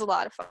 it was a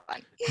lot of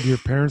fun. Do your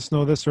parents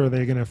know this, or are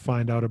they going to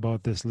find out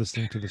about this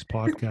listening to this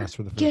podcast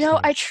for the first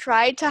time? I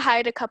tried to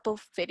hide a couple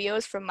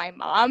videos from my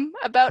mom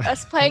about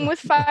us playing with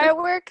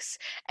fireworks,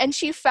 and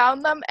she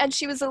found them, and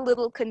she was a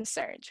little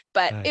concerned.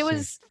 But it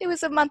was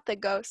a month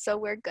ago, so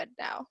we're good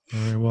now. All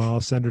right, well, I'll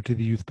send her to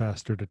the youth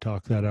pastor to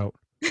talk that out.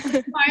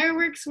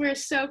 Fireworks were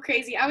so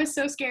crazy. I was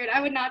so scared.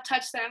 I would not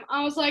touch them.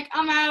 I was like,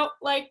 I'm out.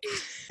 Like,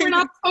 we're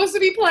not supposed to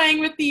be playing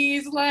with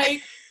these.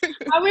 Like,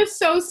 I was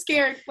so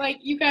scared. Like,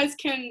 you guys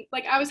can,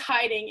 like, I was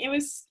hiding. It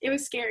was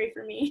scary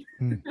for me.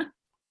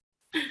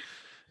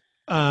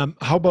 How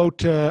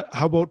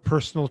about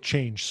personal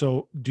change?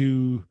 So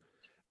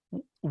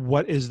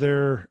is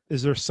there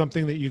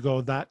something that you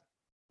go,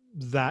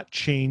 that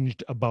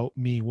changed about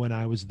me when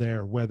I was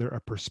there, whether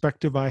a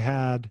perspective I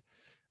had,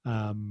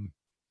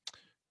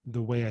 the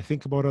way I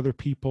think about other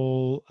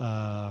people,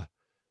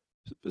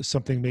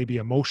 something maybe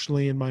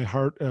emotionally in my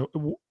heart?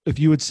 If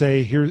you would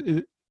say,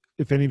 here,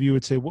 if any of you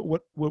would say,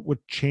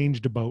 what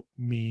changed about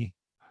me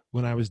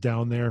when I was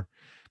down there?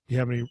 Do you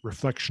have any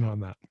reflection on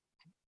that?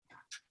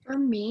 For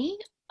me,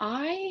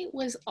 I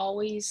was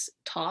always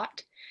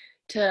taught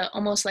to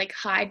almost like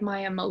hide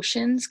my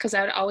emotions, because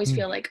I would always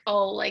feel like,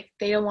 oh, like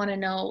they don't want to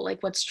know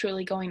like what's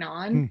truly going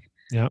on.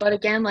 Yeah. But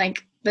again,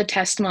 like the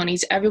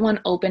testimonies, everyone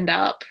opened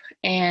up,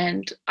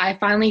 and I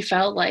finally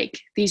felt like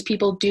these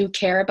people do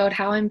care about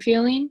how I'm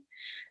feeling.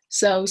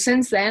 So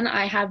since then,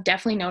 I have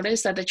definitely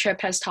noticed that the trip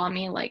has taught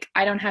me like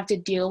I don't have to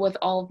deal with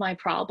all of my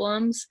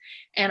problems,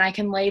 and I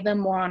can lay them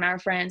more on our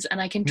friends, and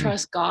I can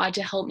trust God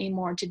to help me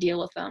more to deal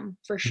with them,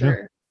 for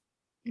sure.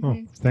 Yeah. Oh,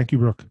 thank you,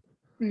 Brooke.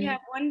 Yeah,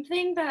 one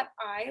thing that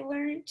I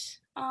learned,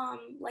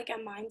 like a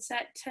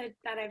mindset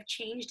that I've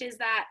changed, is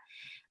that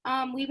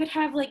we would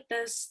have like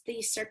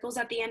these circles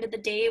at the end of the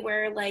day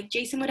where like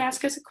Jason would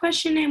ask us a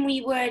question and we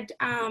would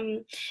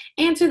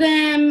answer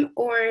them,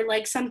 or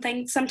like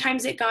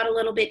sometimes it got a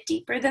little bit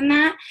deeper than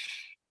that.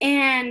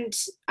 And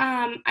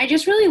I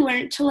just really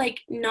learned to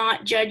like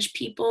not judge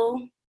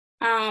people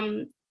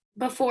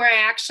before I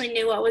actually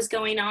knew what was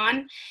going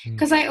on,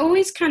 because I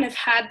always kind of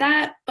had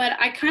that, but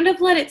I kind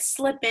of let it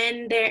slip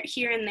in there,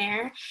 here and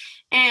there.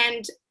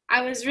 And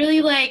I was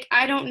really like,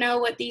 I don't know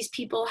what these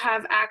people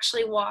have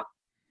actually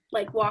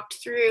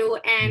walked through.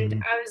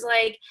 And I was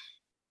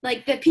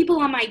like the people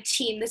on my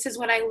team, this is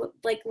what I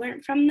like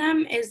learned from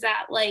them, is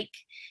that like,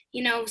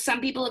 you know,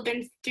 some people have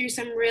been through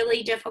some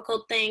really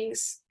difficult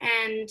things,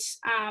 and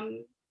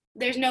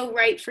there's no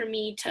right for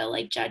me to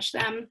like judge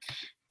them,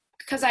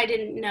 because I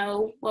didn't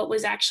know what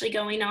was actually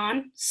going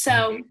on.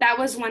 So that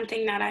was one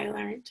thing that I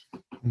learned.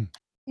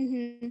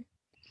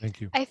 Thank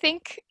you.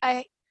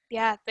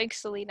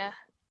 Thanks, Selena.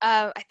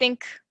 I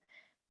think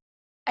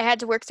I had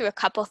to work through a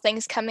couple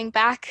things coming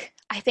back.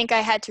 I think I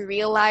had to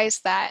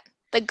realize that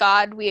the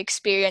God we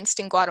experienced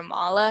in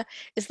Guatemala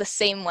is the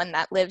same one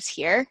that lives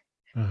here.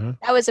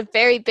 That was a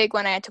very big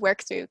one I had to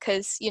work through,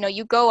 because, you know,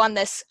 you go on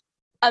this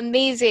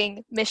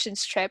amazing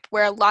missions trip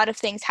where a lot of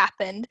things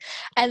happened,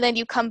 and then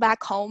you come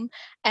back home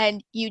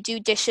and you do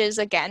dishes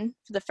again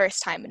for the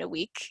first time in a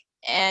week,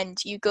 and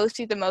you go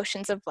through the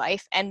motions of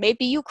life, and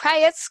maybe you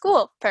cry at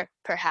school,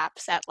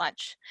 perhaps at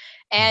lunch.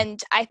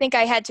 And I think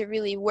I had to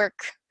really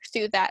work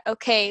through that.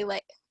 Okay,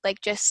 like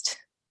just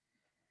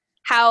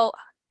how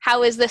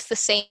is this the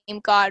same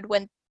God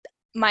when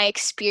my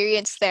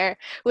experience there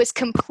was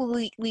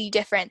completely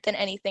different than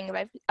anything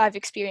I've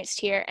experienced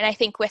here? And I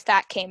think with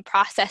that came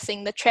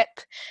processing the trip.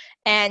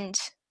 And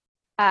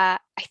I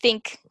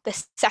think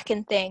the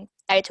second thing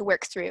I had to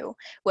work through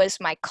was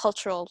my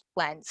cultural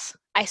lens.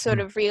 I sort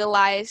of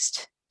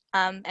realized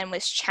and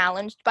was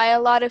challenged by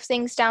a lot of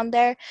things down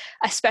there,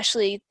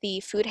 especially the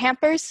food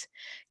hampers,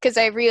 because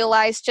I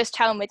realized just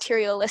how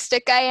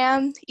materialistic I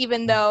am,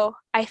 even though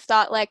I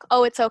thought like,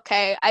 oh, it's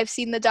okay, I've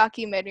seen the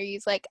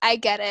documentaries, like I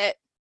get it,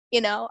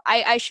 you know,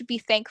 I should be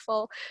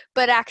thankful.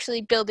 But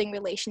actually building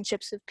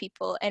relationships with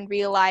people and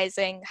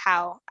realizing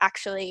how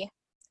actually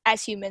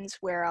as humans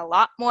we're a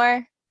lot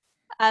more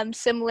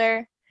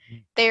similar.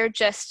 They're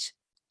just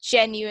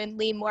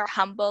genuinely more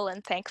humble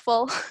and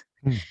thankful.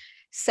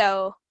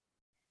 So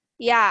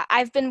yeah,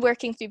 I've been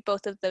working through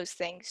both of those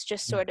things,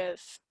 just sort of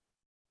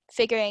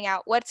figuring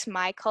out what's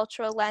my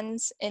cultural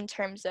lens in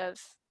terms of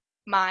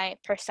my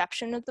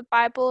perception of the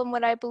Bible and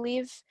what I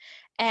believe,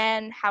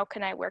 and how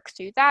can I work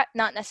through that?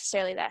 Not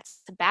necessarily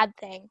that's a bad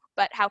thing,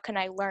 but how can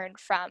I learn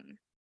from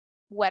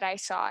what I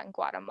saw in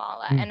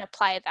Guatemala and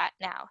apply that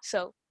now?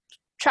 So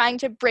trying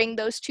to bring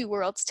those two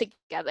worlds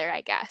together, I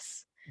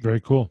guess.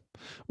 Very cool.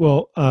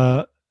 Well,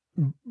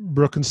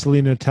 Brooke and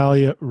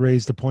Selinadish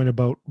raised the point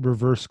about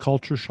reverse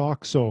culture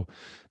shock. So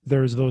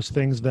there's those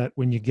things that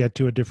when you get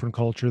to a different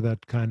culture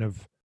that kind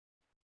of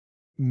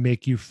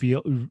make you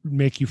feel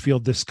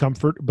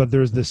discomfort, but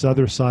there's this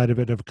other side of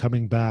it of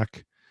coming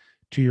back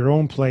to your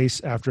own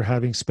place after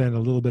having spent a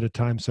little bit of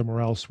time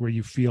somewhere else where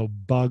you feel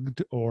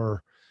bugged,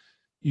 or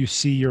you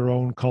see your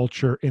own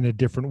culture in a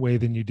different way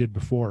than you did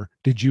before.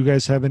 Did you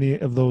guys have any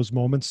of those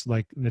moments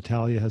like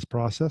Natalia has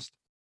processed?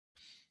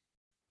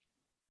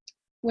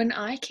 When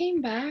I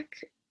came back,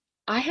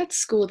 I had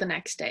school the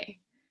next day.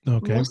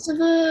 Okay. Most of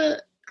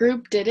the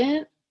group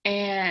didn't,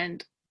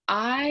 and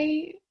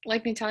I,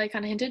 like Natalia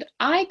kind of hinted,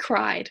 I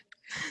cried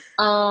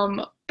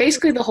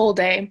basically the whole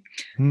day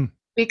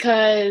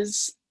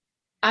because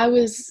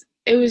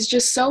it was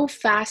just so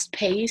fast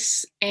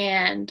paced,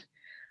 and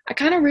I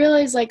kind of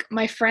realized like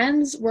my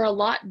friends were a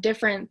lot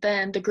different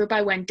than the group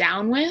I went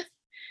down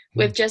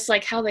with just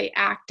like how they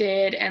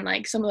acted and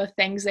like some of the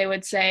things they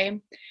would say.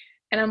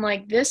 And I'm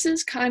like, this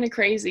is kind of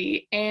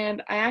crazy.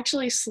 And I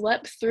actually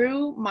slept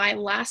through my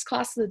last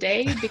class of the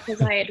day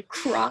because I had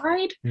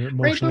cried. You're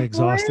emotionally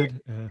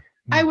exhausted?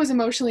 I was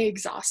emotionally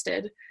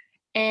exhausted.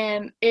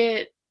 And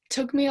it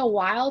took me a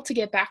while to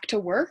get back to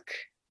work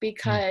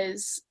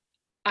because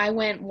I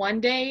went one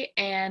day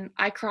and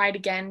I cried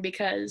again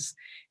because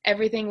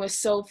everything was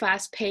so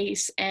fast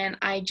paced and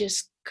I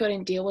just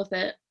couldn't deal with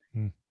it.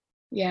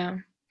 Yeah.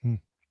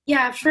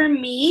 Yeah, for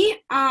me,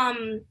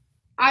 I'd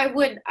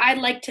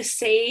like to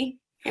say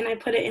and I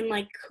put it in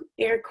like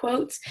air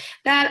quotes,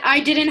 that I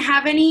didn't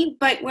have any.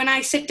 But when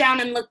I sit down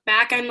and look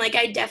back, I'm like,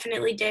 I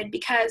definitely did,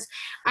 because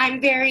I'm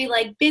very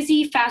like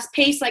busy, fast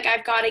paced. Like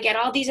I've got to get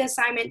all these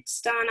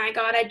assignments done. I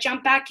got to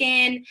jump back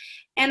in.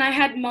 And I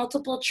had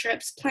multiple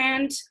trips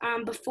planned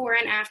before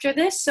and after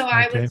this. So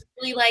I was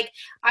really like,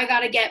 I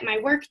got to get my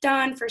work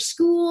done for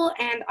school.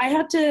 And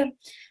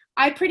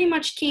I pretty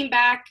much came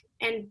back,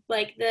 and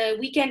like the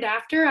weekend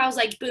after, I was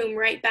like, boom,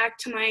 right back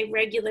to my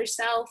regular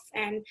self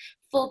and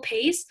full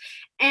pace.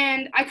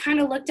 And I kind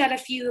of looked at a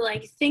few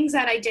like things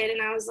that I did,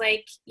 and I was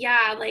like,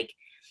 yeah, like,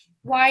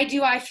 why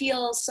do I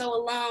feel so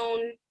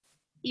alone,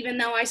 even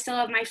though I still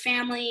have my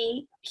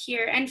family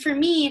here? And for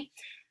me,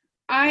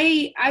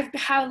 I've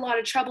had a lot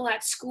of trouble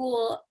at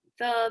school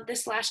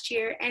this last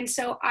year, and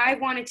so I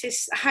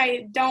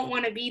don't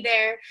want to be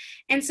there.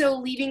 And so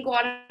leaving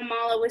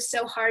Guatemala was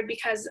so hard,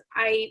 because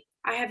I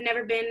have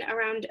never been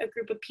around a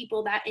group of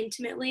people that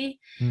intimately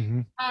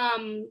in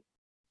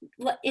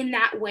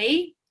that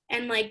way,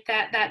 and like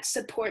that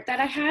support that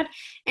I had.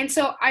 And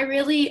so I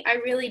really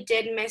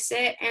did miss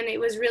it, and it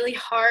was really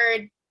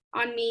hard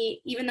on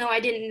me, even though I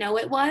didn't know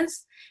it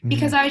was,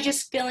 because I was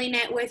just filling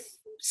it with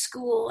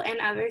school and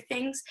other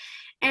things.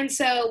 And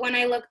so when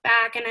I look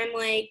back, and I'm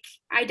like,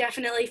 I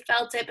definitely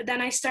felt it, but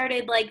then I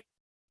started like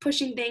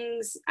pushing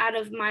things out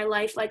of my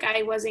life. Like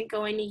I wasn't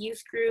going to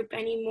youth group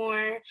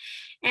anymore.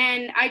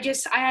 And I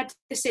had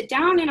to sit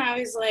down, and I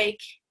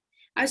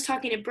was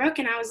talking to Brooke,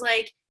 and I was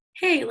like,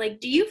 hey, like,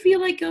 do you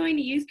feel like going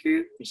to youth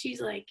group? And she's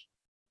like,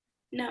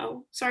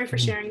 no. Sorry for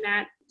sharing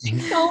that. She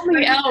told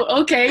me,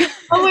 oh, okay.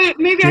 Oh, wait,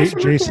 maybe I should.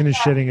 Jason is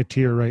shedding a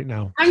tear right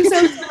now. I'm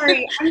so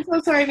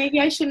sorry. Maybe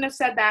I shouldn't have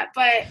said that,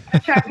 but I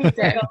tried to be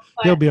gentle.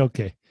 He'll be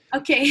okay.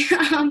 Okay.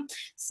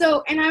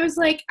 So, and I was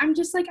like, I'm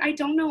just like, I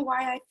don't know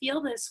why I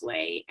feel this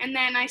way. And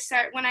then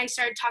when I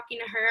started talking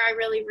to her, I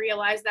really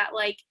realized that,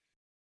 like,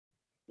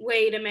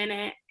 wait a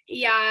minute.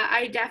 Yeah,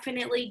 I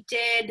definitely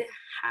did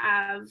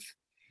have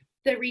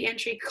the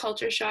reentry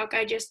culture shock.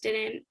 I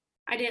didn't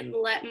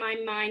let my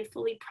mind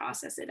fully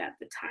process it at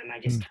the time. I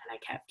just kind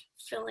of kept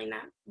filling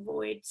that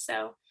void.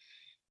 So,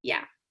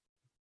 yeah.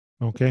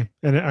 Okay.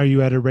 And are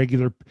you at a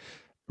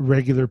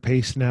regular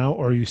pace now,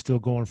 or are you still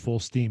going full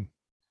steam?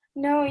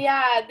 No,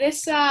 yeah.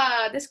 This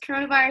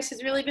coronavirus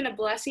has really been a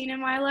blessing in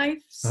my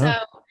life.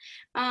 So,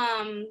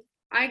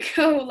 I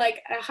go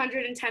like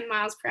 110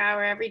 miles per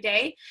hour every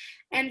day.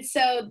 And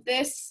so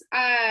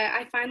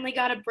I finally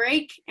got a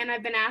break, and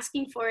I've been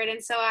asking for it.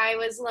 And so I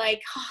was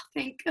like, oh,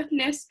 thank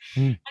goodness.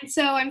 And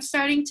so I'm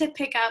starting to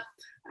pick up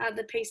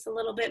the pace a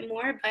little bit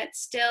more, but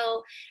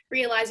still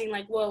realizing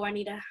like, whoa, I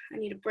need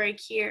a break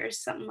here or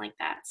something like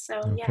that. So,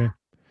 yeah.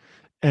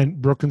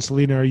 And Brooke and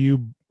Selena, are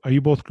you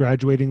both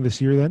graduating this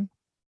year then?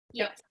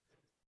 Yep.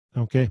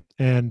 Okay.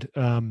 And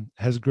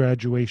has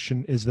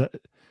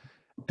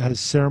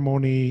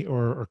ceremony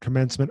or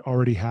commencement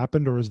already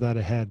happened, or is that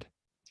ahead?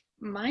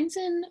 Mine's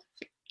in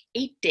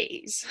 8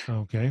 days.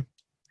 Okay.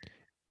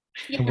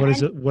 Yeah. And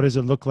what does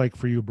it look like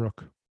for you,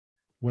 Brooke?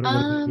 What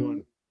are you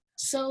doing?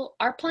 So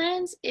our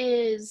plans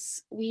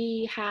is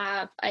we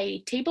have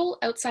a table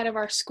outside of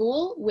our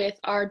school with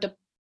our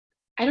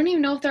I don't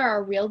even know if they're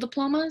our real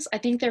diplomas. I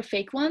think they're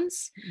fake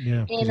ones.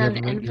 Yeah. In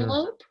an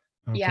envelope.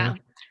 Okay. Yeah.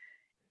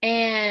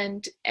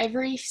 And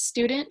every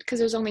student, because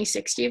there's only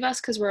 60 of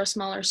us because we're a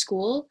smaller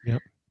school,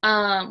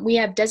 we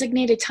have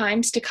designated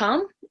times to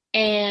come,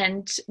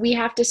 and we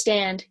have to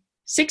stand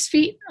 6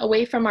 feet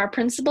away from our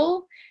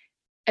principal,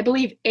 I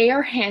believe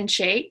air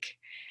handshake,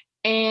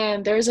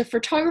 and there's a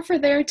photographer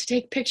there to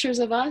take pictures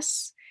of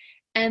us.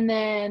 And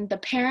then the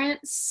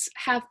parents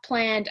have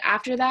planned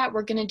after that,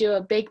 we're going to do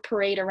a big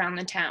parade around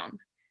the town.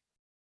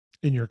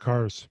 In your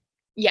cars?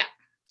 Yeah.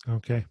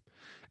 Okay.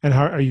 And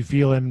how are you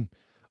feeling?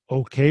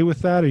 Okay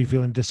with that? Are you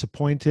feeling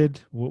disappointed?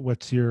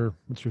 What's your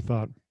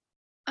thought?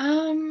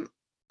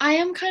 I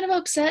am kind of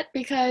upset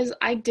because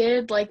I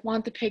did like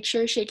want the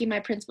picture shaking my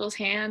principal's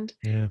hand.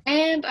 Yeah.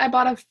 And I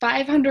bought a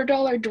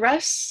 $500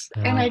 dress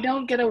and I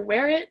don't get to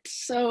wear it.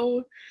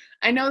 So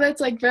I know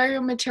that's like very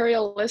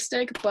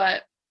materialistic,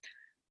 but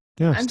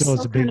yeah, I'm still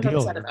it's a big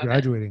deal. You're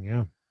graduating,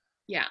 it.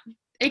 Yeah.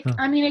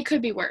 I mean, it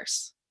could be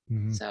worse.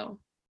 Mm-hmm.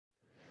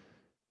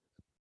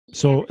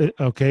 So,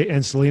 okay.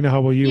 And Selena, how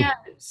about you? Yeah.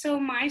 So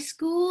my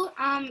school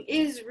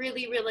is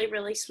really, really,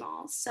 really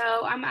small. So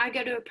I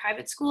go to a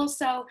private school.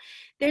 So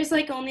there's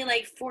like only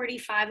like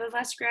 45 of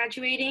us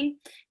graduating.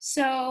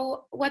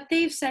 So what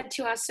they've said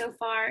to us so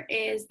far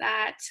is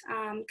that,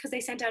 because they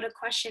sent out a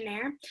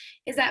questionnaire,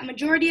 is that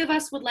majority of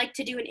us would like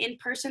to do an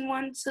in-person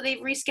one. So they've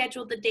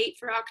rescheduled the date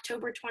for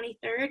October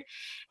 23rd.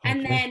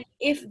 And then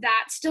if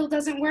that still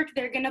doesn't work,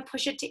 they're going to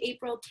push it to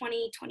April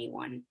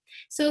 2021.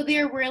 So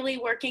they're really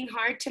working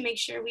hard to make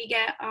sure we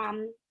get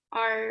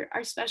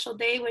our special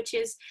day, which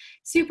is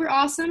super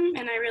awesome,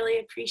 and I really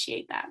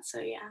appreciate that. So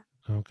yeah.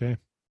 Okay.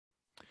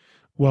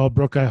 Well,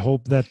 Brooke, I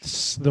hope that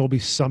there'll be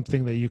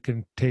something that you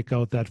can take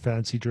out that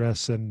fancy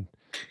dress and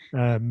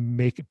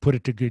put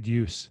it to good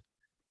use.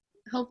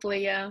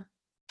 Hopefully, yeah.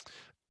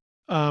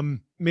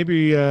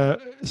 maybe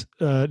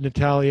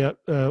Natalia,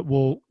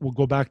 we'll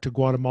go back to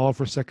Guatemala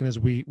for a second as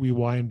we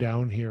wind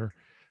down here.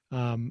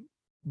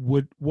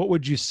 What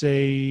would you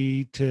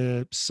say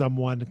to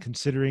someone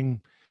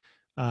considering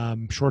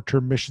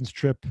short-term missions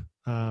trip?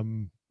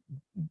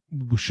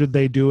 Should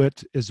they do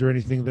it? Is there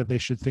anything that they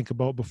should think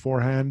about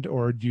beforehand,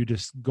 or do you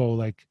just go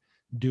like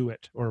do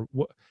it? Or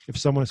what if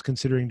someone is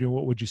considering doing?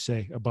 What would you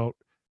say about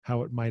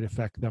how it might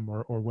affect them,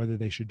 or whether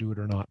they should do it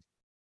or not?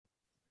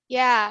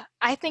 Yeah,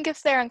 I think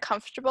if they're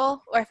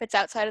uncomfortable or if it's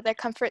outside of their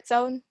comfort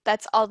zone,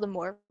 that's all the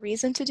more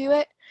reason to do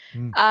it.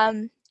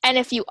 And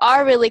if you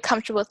are really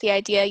comfortable with the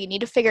idea, you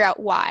need to figure out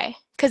why.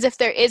 Because if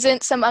there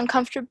isn't some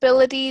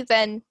uncomfortability,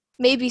 then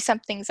maybe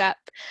something's up.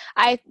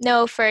 I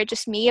know for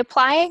just me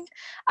applying,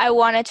 I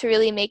wanted to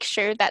really make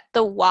sure that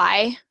the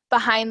why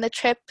behind the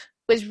trip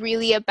was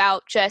really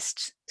about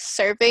just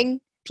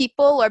serving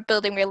people or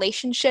building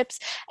relationships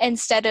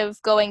instead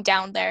of going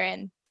down there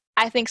and,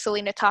 I think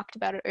Selena talked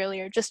about it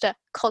earlier, just a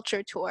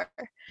culture tour.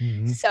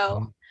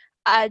 So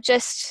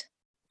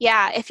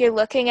if you're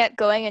looking at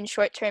going in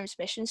short-term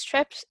missions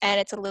trips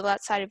and it's a little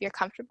outside of your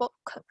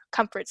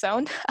comfort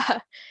zone,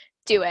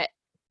 do it.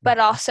 But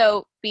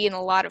also be in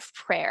a lot of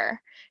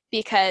prayer,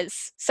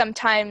 because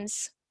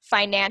sometimes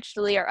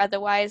financially or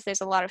otherwise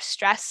there's a lot of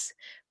stress.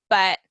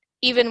 But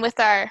even with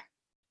our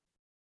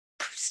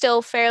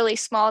still fairly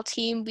small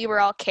team, we were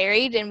all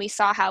carried and we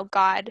saw how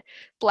God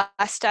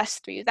blessed us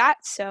through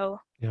that. So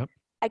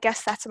I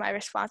guess that's my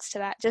response to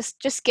that.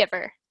 Just give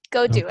her.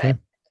 Go do it.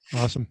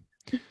 Awesome.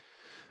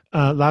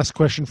 Last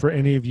question for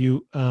any of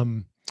you.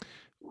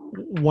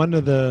 One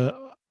of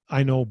the,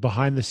 I know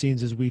behind the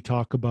scenes as we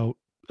talk about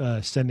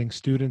sending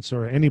students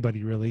or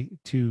anybody really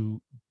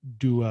to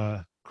do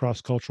a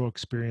cross-cultural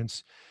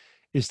experience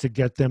is to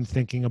get them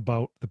thinking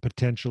about the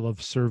potential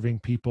of serving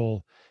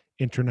people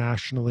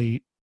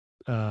internationally,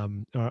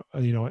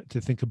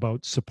 to think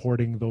about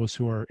supporting those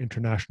who are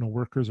international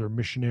workers or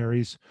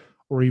missionaries,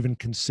 or even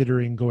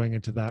considering going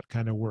into that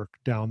kind of work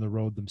down the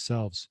road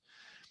themselves.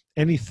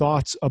 Any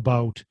thoughts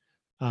about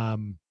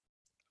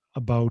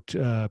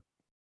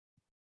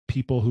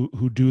people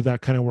who do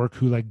that kind of work,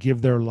 who like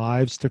give their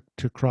lives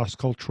to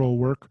cross-cultural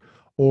work?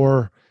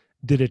 Or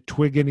did it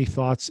twig any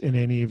thoughts in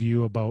any of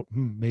you about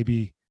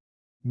maybe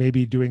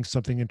doing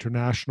something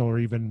international, or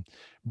even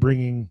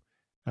bringing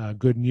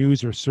good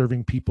news or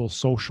serving people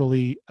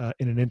socially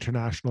in an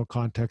international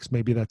context?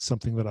 Maybe that's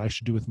something that I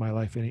should do with my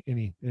life.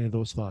 Any of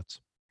those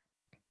thoughts?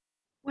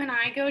 When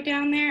I go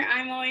down there,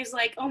 I'm always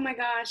like, oh my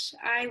gosh,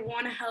 I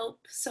want to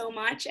help so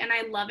much. And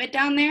I love it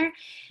down there.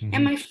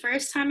 And my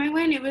first time I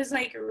went, it was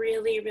like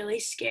really, really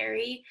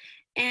scary.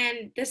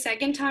 And the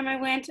second time I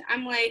went,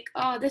 I'm like,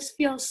 oh, this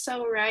feels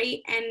so right.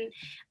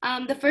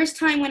 And the first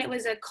time when it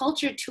was a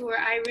culture tour,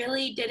 I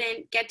really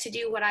didn't get to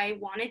do what I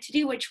wanted to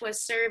do, which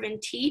was serve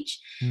and teach.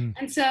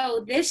 And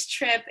so this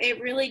trip,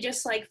 it really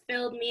just like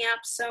filled me up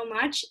so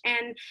much.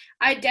 And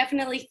I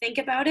definitely think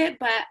about it,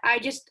 but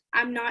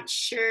I'm not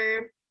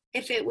sure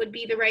if it would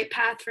be the right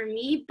path for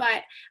me,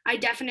 but I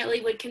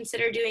definitely would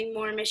consider doing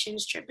more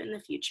missions trip in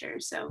the future.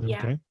 So yeah.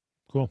 Okay,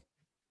 cool.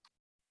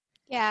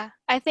 Yeah,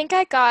 I think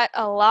I got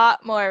a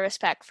lot more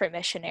respect for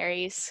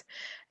missionaries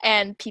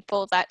and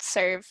people that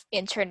serve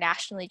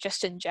internationally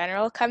just in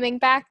general coming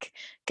back,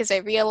 because I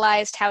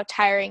realized how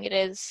tiring it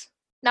is,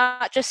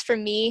 not just for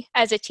me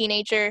as a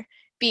teenager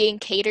being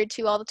catered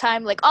to all the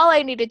time. Like all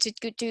I needed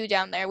to do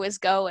down there was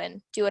go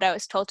and do what I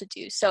was told to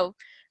do. So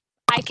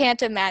I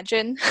can't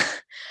imagine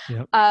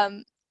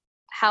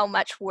how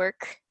much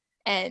work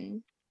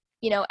and,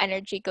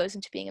 energy goes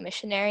into being a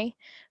missionary.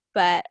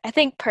 But I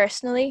think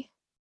personally,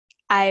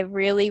 I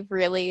really,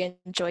 really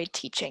enjoyed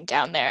teaching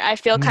down there. I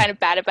feel kind of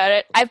bad about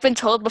it. I've been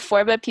told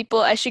before by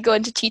people I should go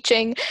into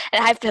teaching,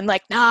 and I've been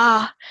like,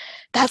 nah,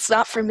 that's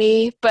not for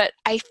me. But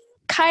I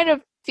kind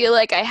of feel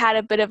like I had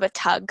a bit of a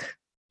tug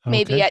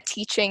maybe at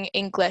teaching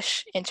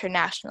English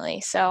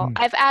internationally. So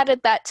I've added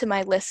that to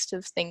my list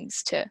of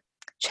things to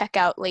check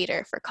out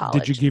later for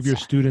college. Did you give your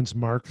students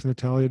marks,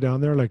 Natalia, down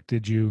there? Like,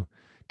 did you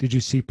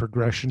see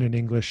progression in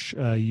English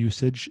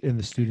usage in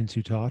the students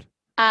you taught?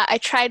 I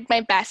tried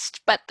my best,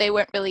 but they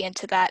weren't really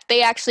into that.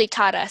 They actually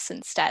taught us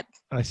instead,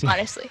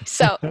 honestly.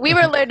 So we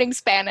were learning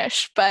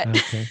Spanish, but...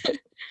 Okay.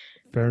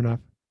 Fair enough.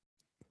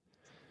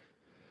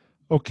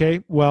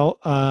 Okay, well,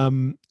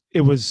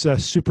 it was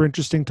super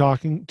interesting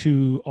talking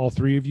to all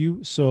three of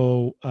you.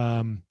 So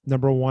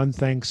number one,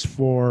 thanks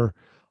for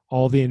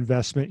all the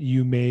investment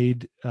you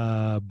made,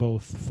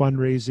 both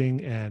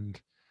fundraising and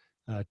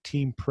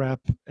team prep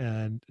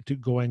and to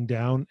going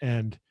down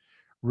and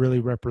really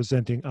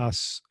representing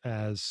us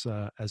as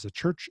a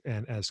church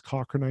and as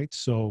Cochranites.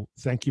 So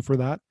thank you for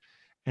that.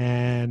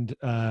 And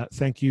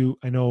thank you.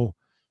 I know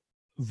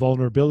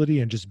vulnerability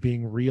and just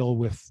being real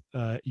with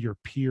your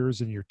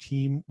peers and your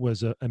team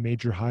was a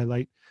major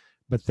highlight.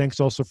 But thanks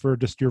also for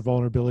just your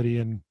vulnerability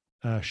and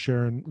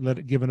sharing,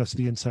 giving us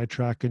the inside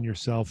track on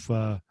yourself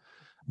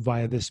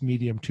via this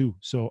medium too.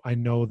 So I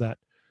know that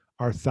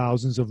our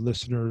thousands of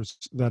listeners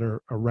that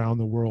are around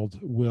the world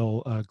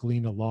will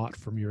glean a lot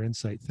from your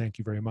insight. Thank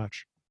you very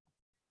much.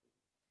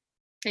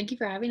 Thank you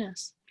for having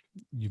us.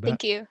 You bet.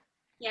 Thank you.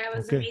 Yeah, it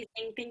was amazing.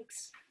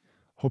 Thanks.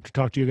 Hope to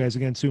talk to you guys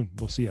again soon.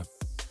 We'll see you.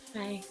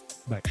 Bye.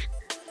 Bye.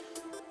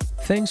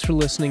 Thanks for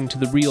listening to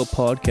the Real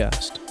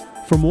Podcast.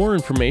 For more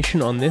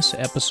information on this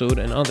episode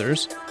and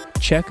others,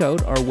 check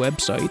out our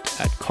website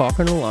at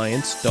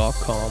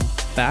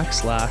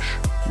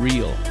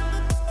cochranealliance.com/real.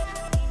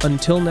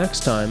 Until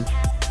next time,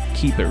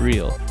 keep it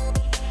real.